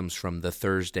this comes from the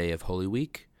Thursday of Holy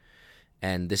Week,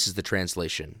 and this is the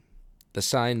translation. The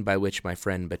sign by which my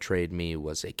friend betrayed me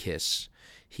was a kiss.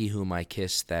 He whom I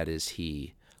kissed, that is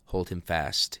he. Hold him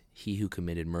fast. He who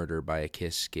committed murder by a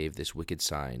kiss gave this wicked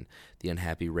sign. The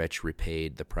unhappy wretch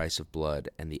repaid the price of blood,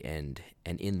 and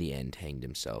in the end hanged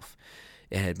himself.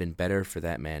 It had been better for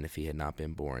that man if he had not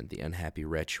been born. The unhappy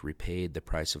wretch repaid the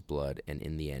price of blood, and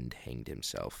in the end hanged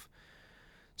himself.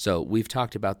 So we've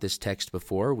talked about this text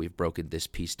before. We've broken this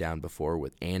piece down before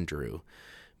with Andrew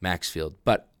Maxfield.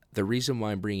 But the reason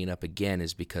why I'm bringing it up again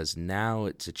is because now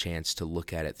it's a chance to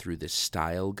look at it through this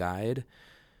style guide,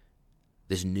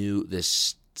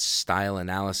 this style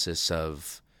analysis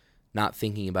of not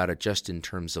thinking about it just in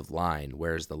terms of line.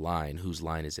 Where's the line? Whose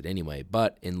line is it anyway?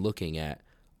 But in looking at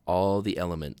all the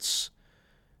elements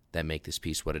that make this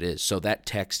piece what it is. So that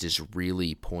text is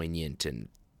really poignant and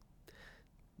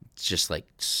just like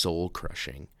soul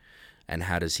crushing. And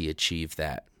how does he achieve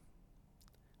that?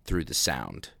 Through the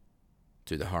sound,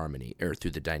 through the harmony, or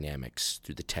through the dynamics,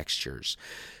 through the textures.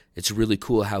 It's really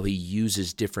cool how he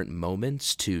uses different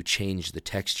moments to change the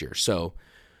texture. So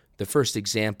the first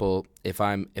example, if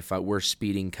we're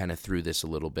speeding kind of through this a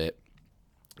little bit,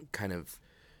 kind of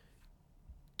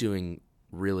doing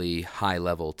really high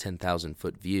level 10,000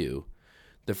 foot view,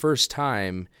 the first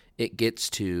time it gets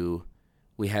to,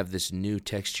 we have this new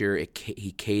texture,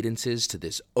 he cadences to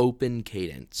this open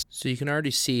cadence. So you can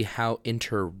already see how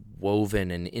interwoven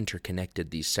and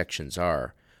interconnected these sections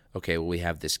are. Okay, well, we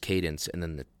have this cadence, and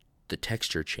then the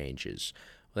texture changes.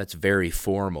 Well, that's very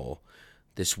formal.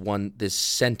 This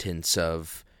sentence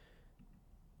of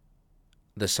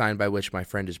the sign by which my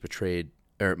friend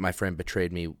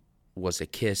betrayed me was a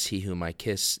kiss. He whom I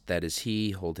kiss, that is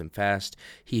he. Hold him fast.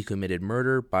 He who committed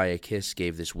murder by a kiss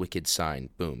gave this wicked sign.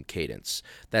 Boom, cadence.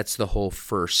 That's the whole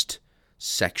first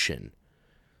section.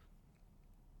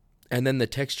 And then the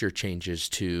texture changes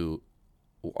to,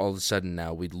 all of a sudden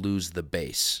now we lose the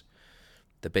bass.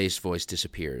 The bass voice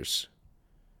disappears.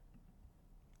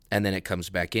 And then it comes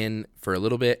back in for a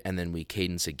little bit, and then we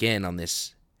cadence again on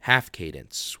this half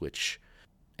cadence,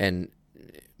 and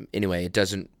anyway, it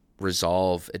doesn't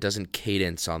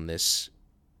cadence on this.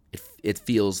 It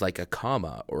feels like a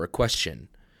comma or a question,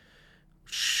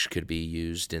 which could be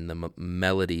used in the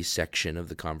melody section of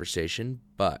the conversation,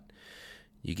 but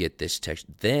you get this text.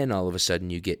 Then all of a sudden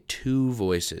you get two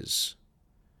voices,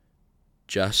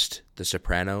 just the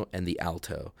soprano and the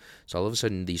alto. So all of a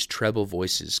sudden these treble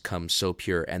voices come so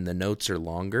pure, and the notes are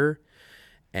longer,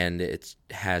 and it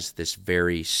has this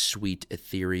very sweet,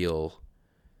 ethereal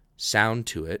sound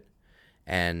to it.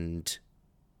 And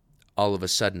all of a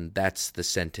sudden, that's the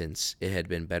sentence, it had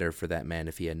been better for that man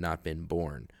if he had not been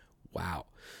born. Wow.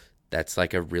 That's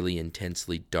like a really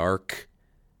intensely dark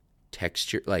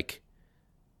texture, like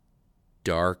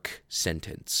dark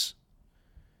sentence.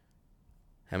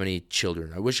 How many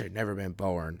children, I wish I'd never been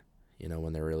born,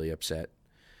 when they're really upset.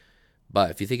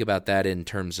 But if you think about that in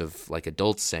terms of like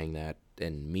adults saying that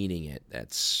and meaning it,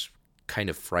 that's kind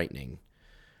of frightening.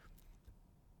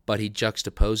 But he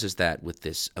juxtaposes that with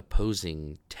this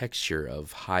opposing texture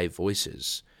of high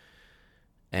voices.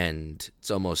 And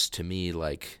it's almost, to me,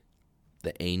 like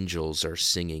the angels are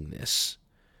singing this,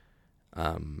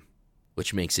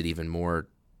 which makes it even more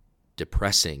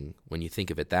depressing when you think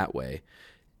of it that way.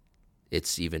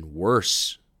 It's even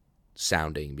worse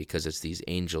sounding because it's these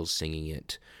angels singing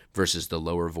it versus the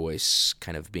lower voice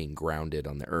kind of being grounded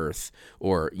on the earth,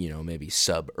 or, maybe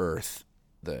sub-earth,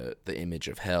 the image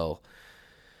of hell.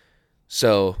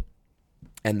 So,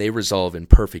 and they resolve in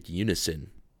perfect unison.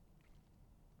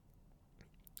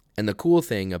 And the cool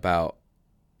thing about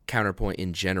counterpoint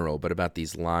in general, but about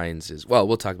these lines is, well,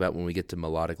 we'll talk about when we get to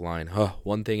melodic line,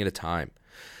 one thing at a time.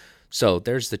 So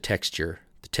there's the texture.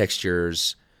 The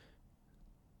textures,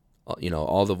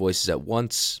 all the voices at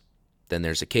once, then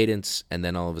there's a cadence, and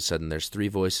then all of a sudden there's three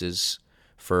voices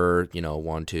for,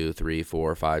 1, 2, 3,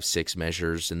 4, 5, 6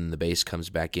 measures, and the bass comes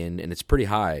back in, and it's pretty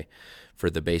high for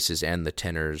the basses and the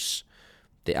tenors.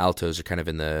 The altos are kind of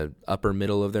in the upper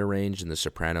middle of their range, and the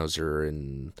sopranos are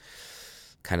in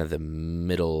kind of the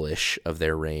middle-ish of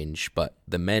their range. But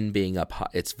the men being up high,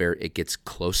 it gets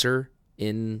closer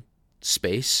in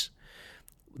space.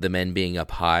 The men being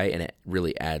up high, and it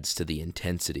really adds to the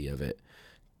intensity of it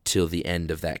till the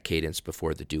end of that cadence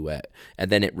before the duet.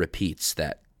 And then it repeats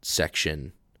that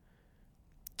section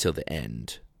till the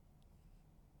end.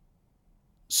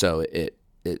 So it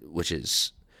which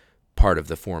is part of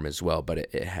the form as well, but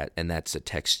it had, and that's a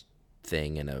text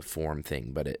thing and a form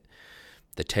thing, but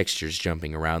the textures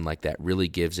jumping around like that really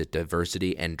gives it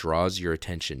diversity and draws your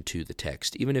attention to the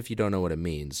text. Even if you don't know what it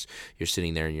means, you're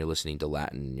sitting there and you're listening to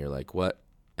Latin and you're like, what?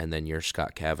 And then you're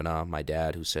Scott Kavanaugh, my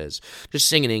dad, who says, just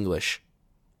sing in English.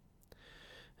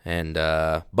 And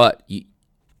but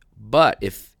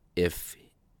if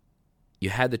you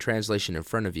had the translation in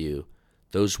front of you,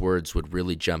 those words would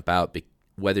really jump out,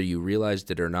 whether you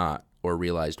realized it or not, or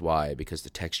realized why, because the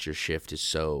texture shift is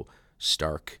so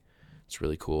stark. It's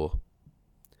really cool.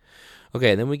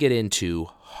 Okay, then we get into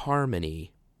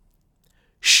harmony.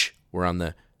 Shh, we're on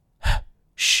the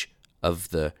shh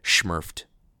of the schmurft.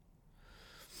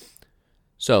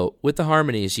 So with the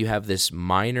harmonies, you have this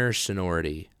minor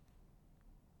sonority,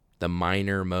 the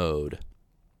minor mode,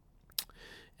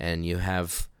 and you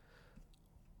have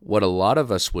what a lot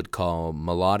of us would call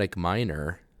melodic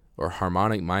minor or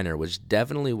harmonic minor, which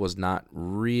definitely was not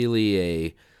really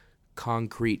a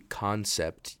concrete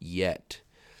concept yet,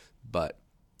 but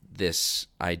this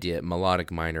idea,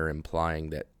 melodic minor, implying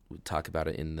that we talk about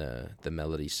it in the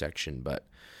melody section, but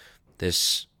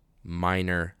this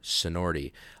minor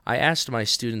sonority. I asked my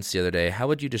students the other day, how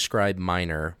would you describe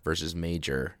minor versus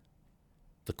major,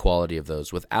 the quality of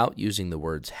those, without using the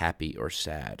words happy or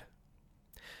sad?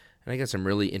 And I got some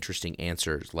really interesting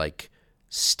answers, like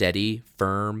steady,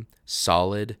 firm,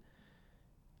 solid,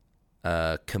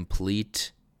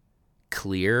 complete,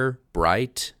 clear,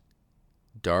 bright,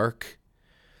 dark.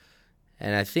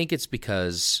 And I think it's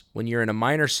because when you're in a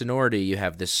minor sonority, you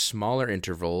have this smaller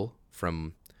interval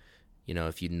from,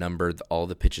 if you numbered all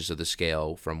the pitches of the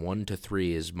scale, from 1 to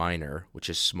 3 is minor, which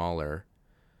is smaller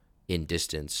in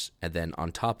distance. And then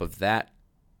on top of that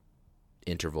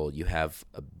interval, you have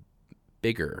a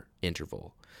bigger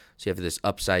interval. So you have this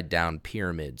upside down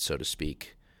pyramid, so to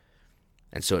speak.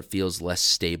 And so it feels less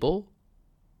stable,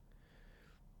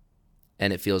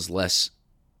 and it feels less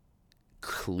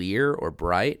clear or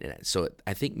bright. And so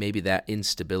I think maybe that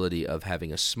instability of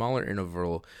having a smaller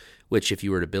interval, which if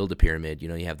you were to build a pyramid, you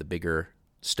have the bigger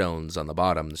stones on the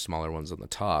bottom, the smaller ones on the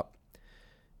top.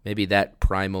 Maybe that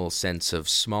primal sense of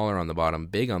smaller on the bottom,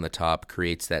 big on the top,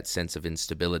 creates that sense of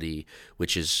instability,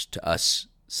 which is to us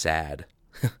sad.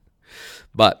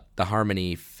 But the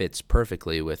harmony fits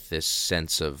perfectly with this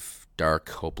sense of dark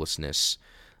hopelessness.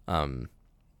 So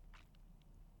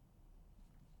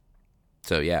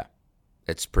yeah,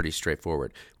 it's pretty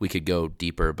straightforward. We could go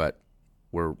deeper, but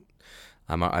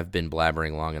I've been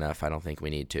blabbering long enough. I don't think we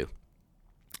need to.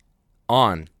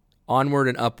 Onward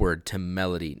and upward to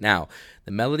melody. Now,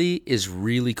 the melody is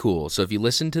really cool. So if you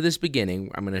listen to this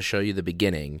beginning, I'm going to show you the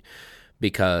beginning,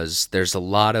 because there's a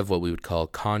lot of what we would call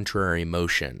contrary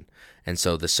motion. And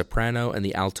so the soprano and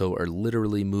the alto are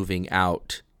literally moving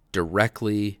out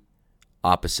directly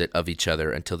opposite of each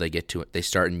other until they get to it. They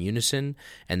start in unison,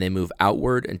 and they move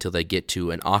outward until they get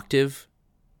to an octave,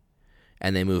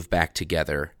 and they move back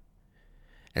together.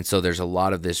 And so there's a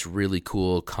lot of this really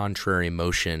cool contrary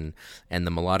motion, and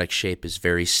the melodic shape is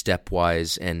very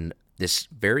stepwise and this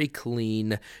very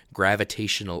clean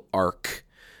gravitational arc.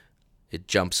 It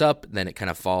jumps up, then it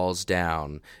kind of falls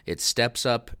down. It steps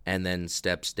up and then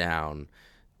steps down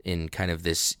in kind of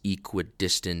this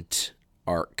equidistant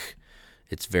arc.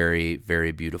 It's very,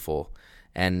 very beautiful.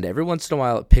 And every once in a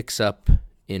while it picks up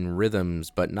in rhythms,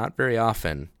 but not very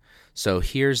often. So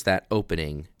here's that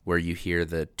opening where you hear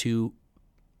the two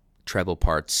treble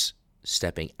parts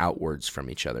stepping outwards from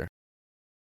each other.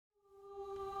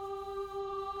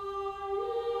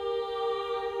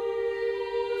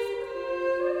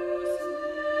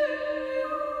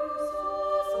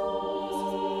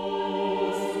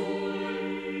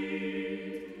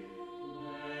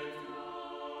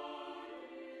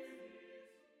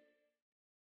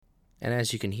 And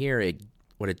as you can hear,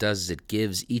 what it does is it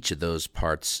gives each of those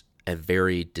parts a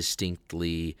very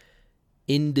distinctly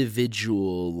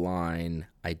individual line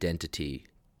identity.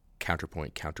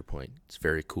 Counterpoint, counterpoint. It's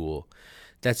very cool.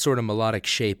 That sort of melodic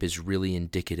shape is really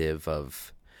indicative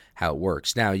of how it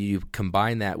works. Now, you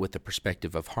combine that with the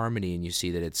perspective of harmony, and you see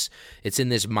that it's in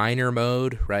this minor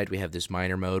mode, right? We have this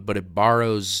minor mode, but it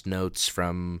borrows notes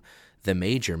from the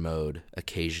major mode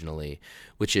occasionally,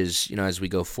 which is, as we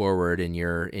go forward in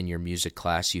your music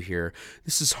class, you hear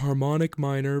this is harmonic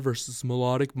minor versus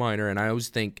melodic minor, and I always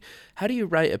think, how do you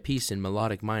write a piece in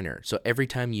melodic minor? So every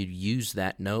time you use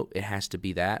that note, it has to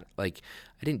be that.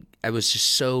 I was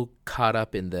just so caught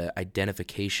up in the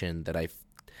identification that I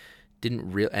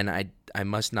didn't and I I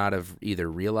must not have either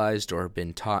realized or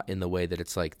been taught in the way that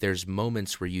it's like there's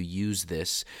moments where you use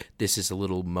this. This is a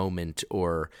little moment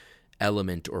or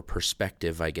element or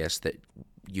perspective, I guess, that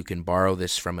you can borrow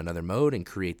this from another mode and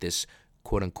create this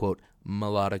quote unquote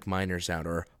melodic minor sound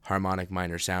or harmonic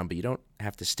minor sound, but you don't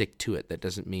have to stick to it. That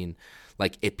doesn't mean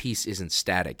like a piece isn't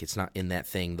static. It's not in that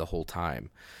thing the whole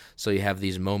time. So you have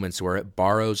these moments where it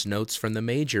borrows notes from the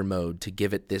major mode to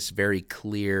give it this very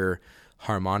clear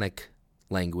harmonic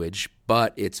language,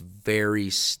 but it's very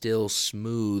still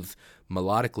smooth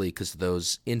melodically because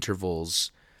those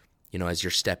intervals, as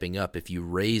you're stepping up, if you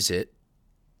raise it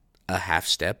a half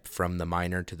step from the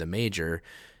minor to the major,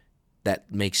 that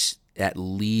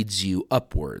leads you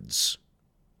upwards.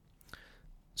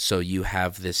 So you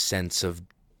have this sense of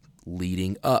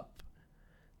leading up.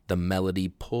 The melody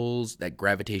pulls, that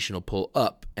gravitational pull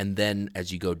up, and then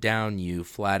as you go down, you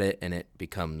flat it and it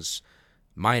becomes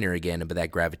minor again, but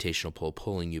that gravitational pull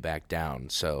pulling you back down.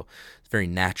 So it's very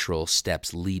natural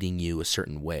steps leading you a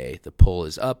certain way. The pull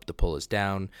is up, the pull is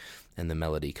down, and the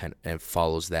melody kind of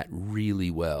follows that really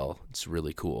well. It's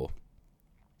really cool.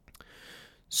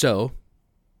 So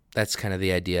that's kind of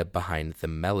the idea behind the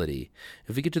melody.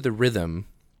 If we get to the rhythm,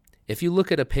 if you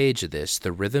look at a page of this,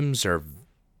 the rhythms are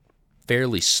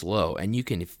fairly slow, and you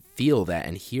can feel that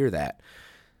and hear that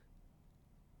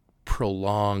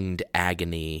prolonged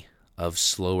agony of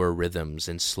slower rhythms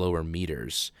and slower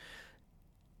meters.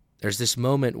 There's this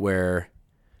moment where,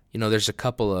 there's a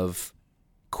couple of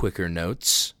quicker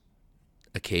notes.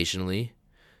 Occasionally,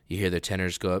 you hear the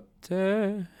tenors go up,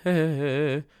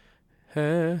 the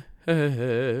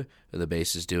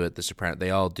basses do it, the soprano, they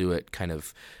all do it kind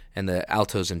of, and the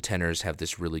altos and tenors have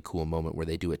this really cool moment where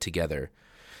they do it together.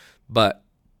 But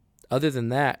other than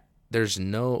that, there's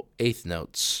no eighth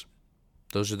notes.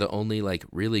 Those are the only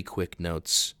really quick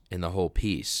notes in the whole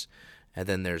piece. And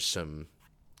then there's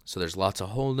lots of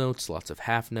whole notes, lots of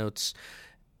half notes.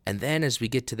 And then as we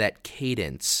get to that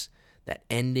cadence, that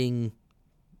ending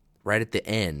right at the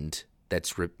end,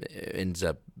 ends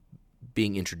up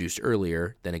being introduced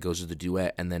earlier, then it goes to the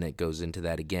duet, and then it goes into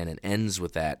that again and ends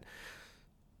with that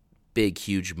big,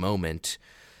 huge moment.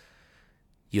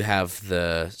 You have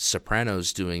the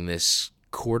sopranos doing this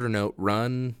quarter note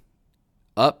run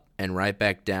up and right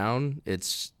back down.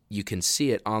 You can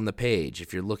see it on the page.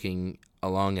 If you're looking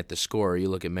along at the score, you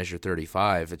look at measure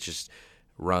 35, it just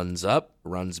runs up,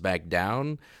 runs back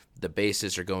down. The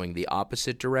basses are going the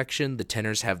opposite direction. The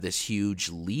tenors have this huge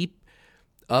leap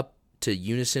up to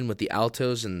unison with the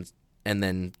altos and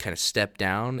then kind of step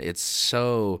down.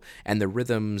 And the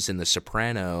rhythms in the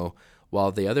soprano,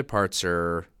 while the other parts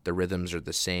the rhythms are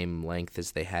the same length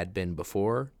as they had been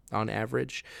before on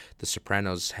average, the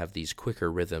sopranos have these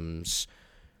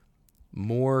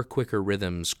more quicker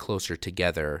rhythms closer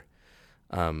together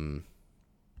in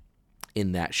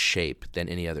that shape than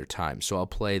any other time. So I'll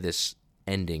play this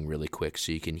ending really quick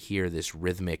so you can hear this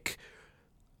rhythmic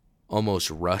almost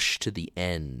rush to the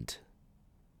end.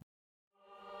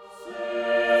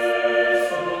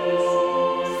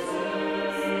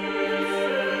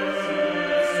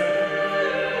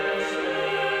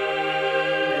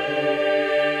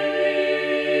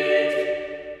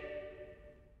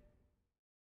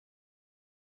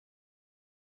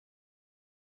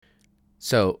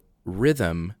 So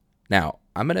rhythm, now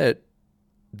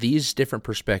these different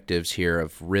perspectives here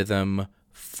of rhythm,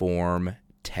 form,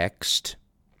 text,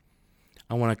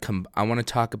 I want to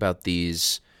talk about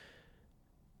these,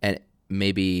 and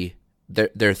maybe there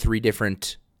are three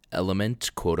different elements,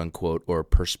 quote unquote, or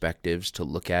perspectives to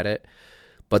look at it,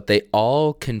 but they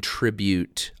all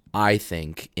contribute, I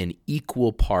think, in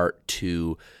equal part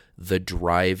to the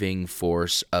driving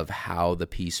force of how the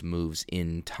piece moves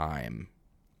in time.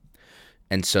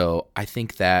 And so I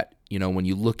think that, when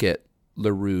you look at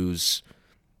LaRue's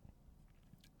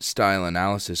style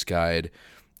analysis guide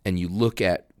and you look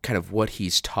at kind of what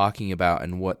he's talking about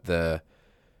and what the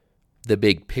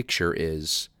big picture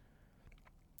is,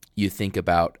 you think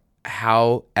about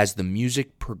how, as the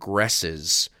music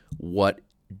progresses, what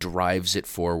drives it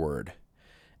forward.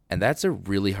 And that's a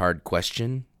really hard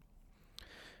question.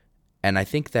 And I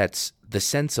think that's the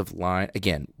sense of line.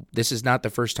 Again, this is not the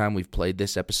first time we've played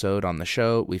this episode on the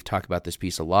show. We've talked about this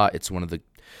piece a lot. It's one of the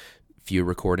few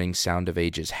recordings Sound of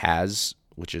Ages has,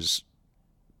 which is,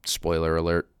 spoiler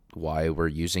alert, why we're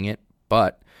using it.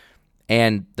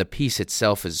 And the piece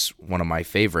itself is one of my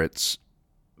favorites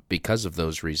because of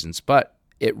those reasons. But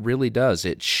it really does.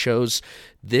 It shows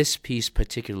this piece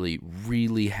particularly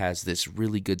really has this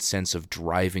really good sense of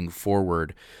driving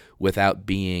forward without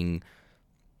being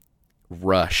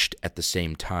rushed at the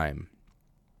same time.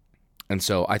 And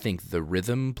so I think the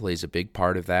rhythm plays a big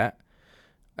part of that.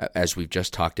 as we've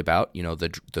just talked about,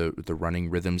 the running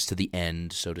rhythms to the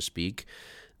end, so to speak,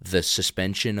 the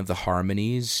suspension of the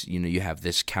harmonies. You have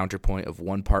this counterpoint of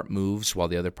one part moves while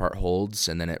the other part holds,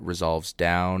 and then it resolves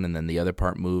down, and then the other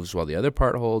part moves while the other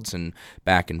part holds, and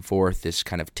back and forth, this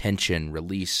kind of tension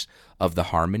release of the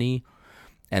harmony,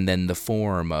 and then the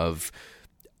form of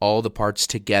all the parts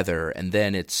together, and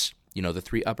then it's the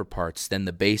three upper parts. Then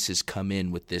the basses come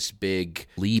in with this big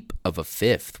leap of a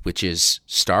fifth, which is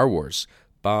Star Wars.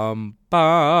 Bum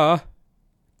ba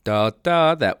da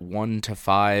da, that 1 to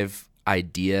 5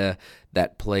 idea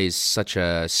that plays such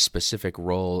a specific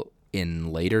role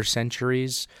in later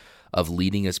centuries of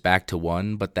leading us back to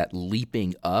 1, but that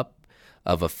leaping up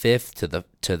of a fifth to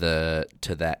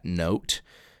that note,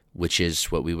 which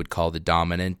is what we would call the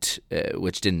dominant,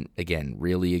 which didn't, again,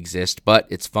 really exist, but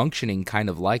it's functioning kind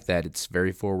of like that. It's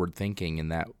very forward thinking in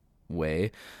that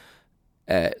way.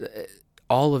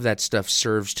 All of that stuff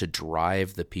serves to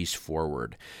drive the piece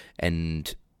forward,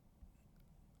 and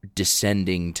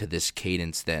descending to this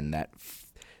cadence, then that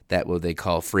what they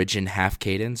call Phrygian half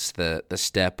cadence, the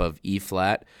step of E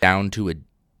flat down to a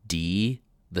D,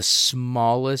 the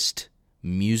smallest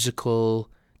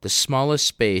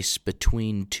space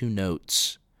between two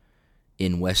notes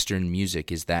in Western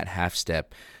music is that half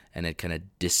step, and it kind of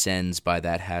descends by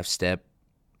that half step,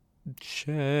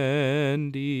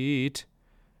 Chandit,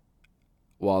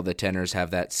 while the tenors have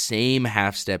that same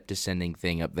half step descending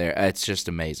thing up there. It's just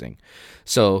amazing.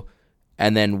 So,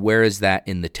 and then where is that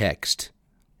in the text?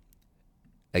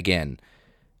 Again,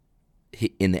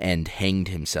 he, in the end, hanged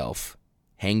himself,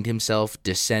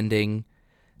 descending.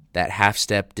 That half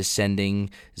step descending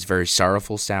is very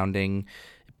sorrowful sounding.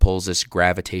 It pulls us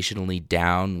gravitationally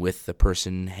down with the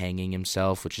person hanging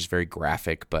himself, which is very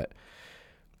graphic,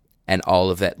 and all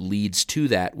of that leads to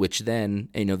that, which then,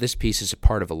 this piece is a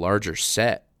part of a larger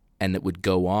set, and it would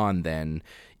go on then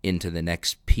into the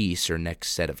next piece or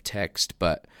next set of text.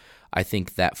 But I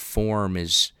think that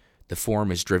the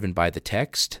form is driven by the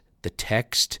text. The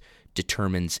text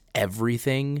determines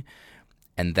everything,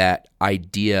 and that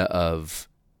idea of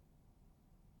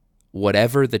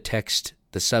whatever the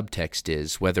subtext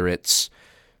is, whether it's,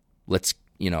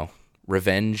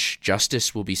 revenge,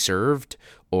 justice will be served,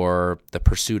 or the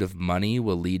pursuit of money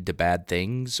will lead to bad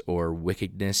things, or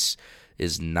wickedness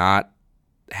is not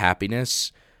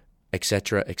happiness,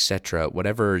 etc., etc.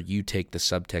 Whatever you take the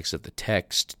subtext of the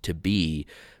text to be,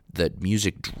 the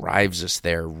music drives us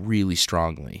there really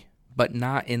strongly, but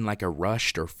not in like a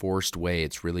rushed or forced way.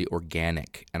 It's really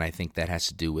organic, and I think that has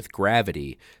to do with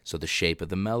gravity. So the shape of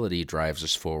the melody drives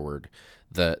us forward.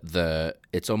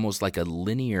 It's almost like a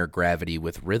linear gravity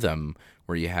with rhythm,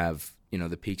 where you have,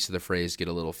 the peaks of the phrase get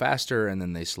a little faster, and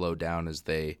then they slow down as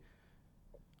they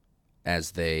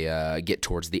get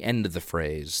towards the end of the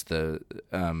phrase. The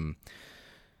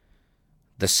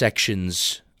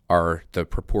sections are the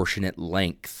proportionate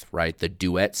length, right? The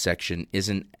duet section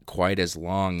isn't quite as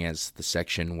long as the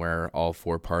section where all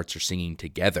four parts are singing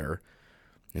together.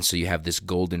 And so you have this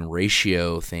golden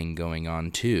ratio thing going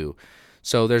on too.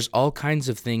 So there's all kinds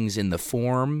of things in the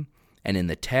form and in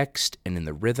the text and in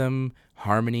the rhythm,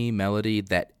 harmony, melody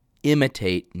that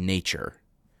imitate nature.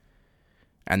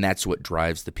 And that's what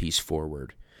drives the piece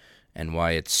forward and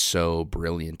why it's so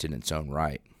brilliant in its own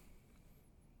right.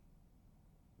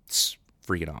 It's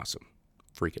freaking awesome.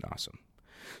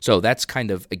 So that's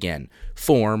kind of, again,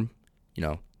 form,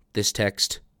 this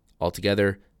text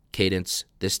altogether, cadence,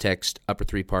 this text, upper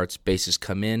three parts, basses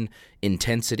come in,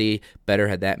 intensity, better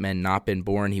had that man not been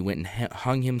born, he went and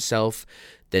hung himself,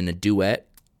 then a duet.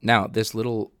 Now, this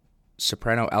little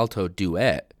soprano-alto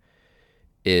duet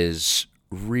is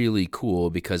really cool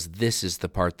because this is the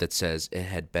part that says it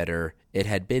had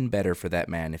been better for that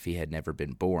man if he had never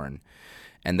been born.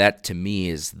 And that, to me,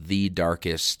 is the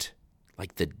darkest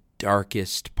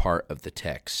part of the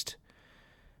text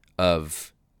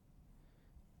of...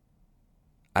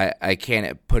 I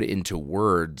can't put it into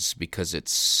words because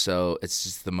it's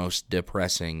just the most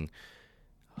depressing,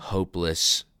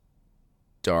 hopeless,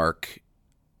 dark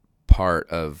part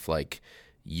of,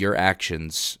 your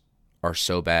actions are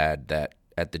so bad that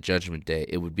at the judgment day,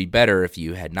 it would be better if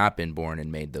you had not been born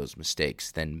and made those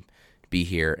mistakes than be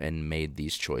here and made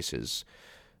these choices.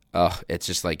 It's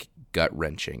just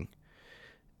gut-wrenching.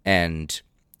 And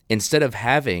instead of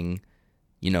having,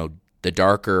 the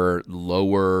darker,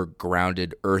 lower,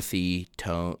 grounded, earthy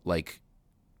tone,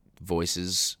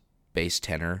 voices, bass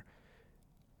tenor,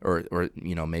 or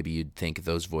maybe you'd think of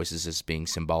those voices as being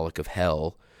symbolic of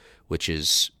hell, which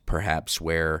is perhaps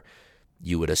where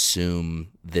you would assume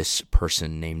this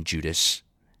person named Judas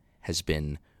has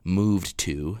been moved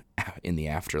to in the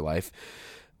afterlife.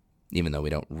 even though we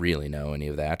don't really know any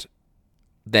of that,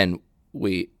 then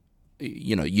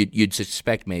you'd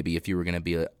suspect maybe if you were going to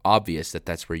be obvious that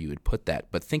that's where you would put that.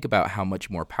 But think about how much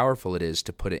more powerful it is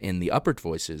to put it in the upper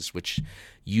voices, which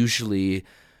usually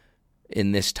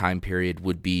in this time period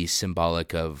would be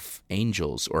symbolic of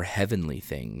angels or heavenly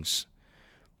things,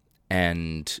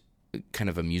 and kind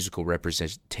of a musical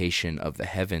representation of the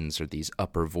heavens are these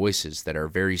upper voices that are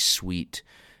very sweet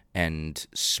and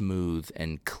smooth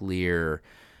and clear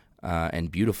and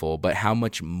beautiful. But how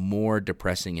much more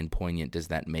depressing and poignant does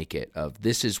that make it? Of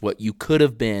this is what you could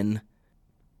have been,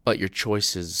 but your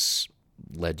choices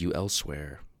led you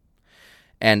elsewhere.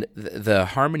 And the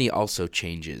harmony also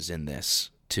changes in this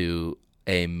to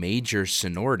a major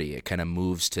sonority. It kind of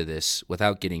moves to this,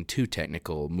 without getting too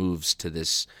technical, moves to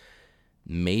this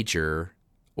major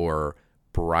or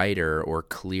brighter or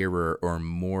clearer or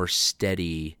more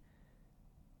steady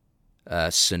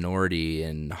sonority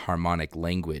and harmonic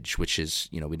language, which is,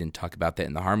 we didn't talk about that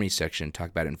in the harmony section, talk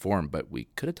about it in form, but we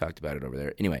could have talked about it over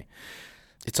there. Anyway,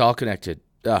 it's all connected.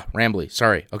 Rambly,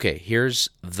 sorry. Okay, here's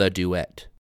the duet.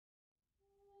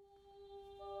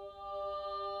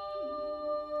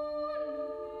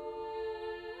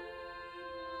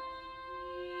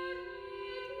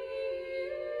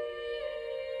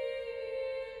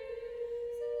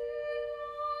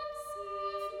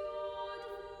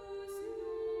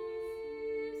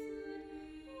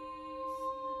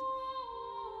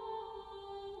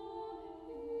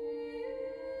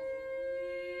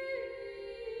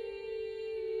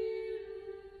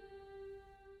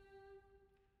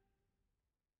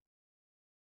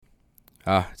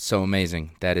 It's so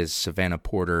amazing. That is Savannah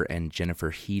Porter and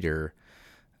Jennifer Heater,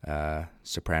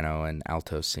 soprano and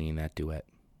alto, singing that duet.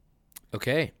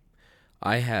 Okay,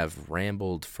 I have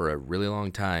rambled for a really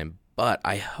long time, but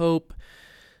I hope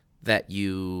that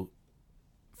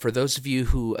for those of you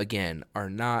who, again, are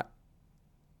not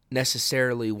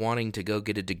necessarily wanting to go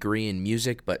get a degree in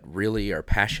music, but really are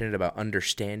passionate about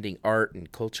understanding art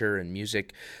and culture and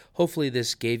music, hopefully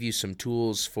this gave you some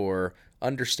tools for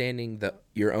understanding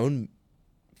your own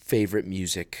favorite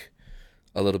music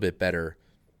a little bit better.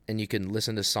 And you can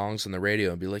listen to songs on the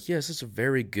radio and be like, yes, it's a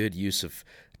very good use of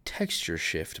Texture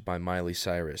Shift by Miley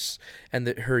Cyrus, and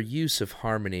that her use of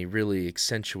harmony really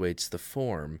accentuates the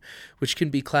form, which can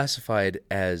be classified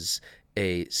as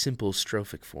a simple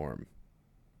strophic form,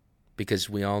 because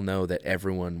we all know that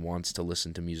everyone wants to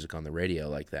listen to music on the radio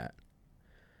like that.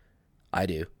 I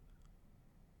do.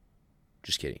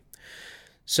 Just kidding.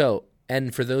 So,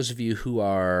 and for those of you who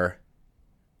are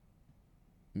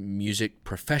music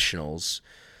professionals,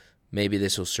 maybe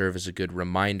this will serve as a good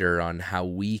reminder on how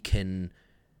we can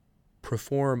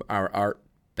perform our art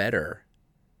better.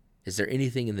 Is there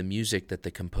anything in the music that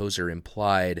the composer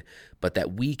implied, but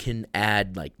that we can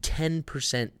add like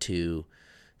 10% to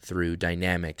through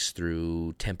dynamics,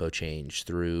 through tempo change,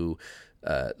 through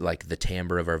like the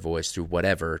timbre of our voice, through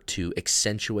whatever, to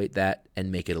accentuate that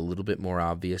and make it a little bit more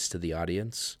obvious to the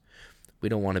audience? We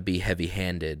don't want to be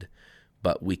heavy-handed,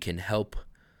 but we can help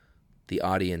the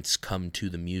audience come to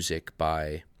the music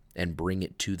and bring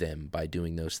it to them by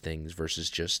doing those things versus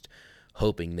just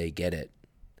hoping they get it.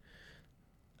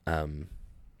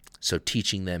 So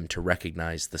teaching them to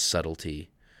recognize the subtlety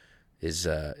is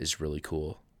really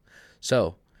cool.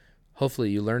 So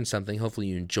hopefully you learned something. Hopefully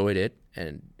you enjoyed it.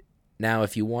 And now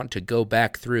if you want to go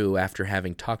back through after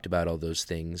having talked about all those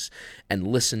things and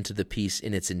listen to the piece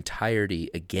in its entirety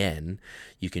again,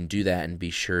 you can do that and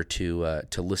be sure to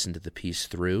listen to the piece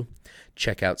through.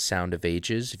 Check out Sound of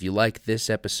Ages. If you like this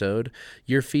episode,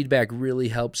 your feedback really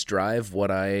helps drive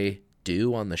what I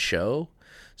do on the show.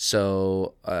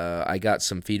 So I got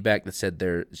some feedback that said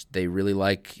they really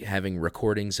like having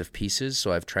recordings of pieces,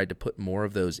 so I've tried to put more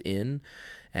of those in.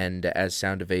 And as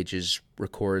Sound of Ages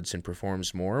records and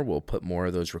performs more, we'll put more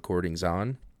of those recordings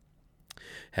on.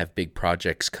 Have big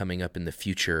projects coming up in the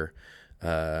future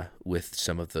with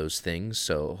some of those things,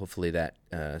 so hopefully that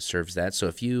serves that. So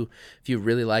if you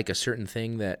really like a certain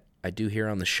thing that I do here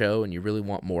on the show and you really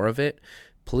want more of it,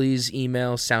 please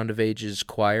email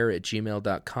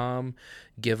soundofageschoir@gmail.com,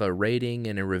 give a rating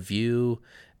and a review,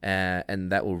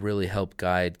 and that will really help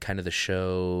guide kind of the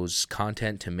show's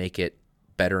content to make it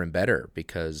better and better,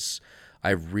 because I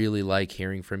really like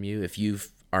hearing from you. If you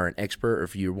are an expert or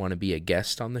if you want to be a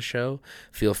guest on the show,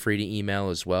 feel free to email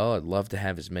as well. I'd love to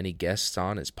have as many guests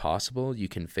on as possible. You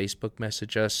can Facebook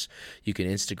message us. You can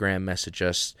Instagram message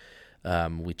us.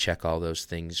 We check all those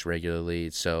things regularly,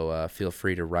 so feel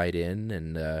free to write in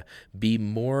and be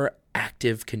more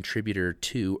active contributor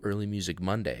to Early Music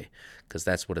Monday, because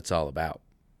that's what it's all about.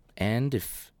 And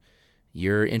if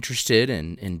you're interested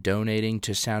in donating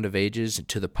to Sound of Ages,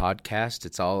 to the podcast,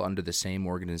 it's all under the same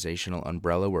organizational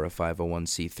umbrella. We're a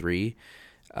 501c3.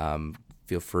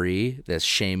 Feel free. That's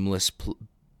shameless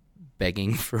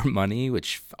begging for money,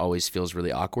 which always feels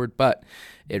really awkward, but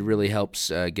it really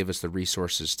helps give us the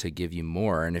resources to give you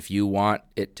more. And if you want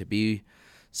it to be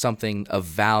something of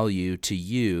value to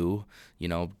you,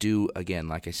 do, again,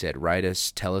 like I said, write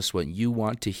us, tell us what you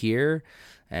want to hear,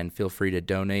 and feel free to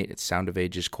donate at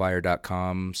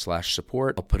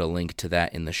soundofageschoir.com/support. I'll put a link to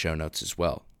that in the show notes as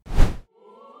well.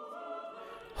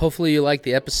 Hopefully you liked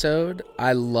the episode.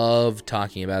 I love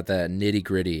talking about that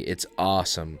nitty-gritty. It's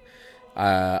awesome.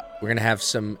 We're going to have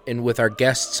with our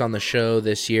guests on the show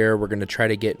this year, we're going to try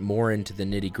to get more into the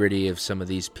nitty-gritty of some of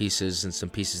these pieces and some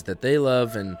pieces that they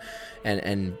love, and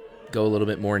go a little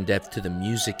bit more in depth to the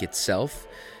music itself.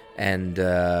 And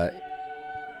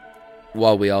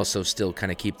while we also still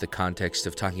kind of keep the context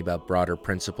of talking about broader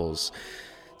principles.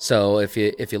 So if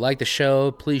you like the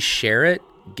show, please share it.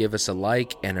 Give us a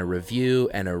like and a review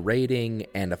and a rating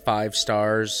and a 5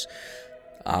 stars,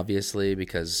 obviously,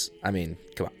 because, come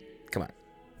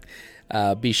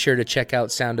on. Be sure to check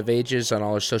out Sound of Ages on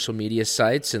all our social media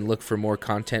sites and look for more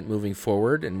content moving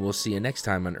forward, and we'll see you next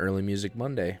time on Early Music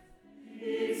Monday.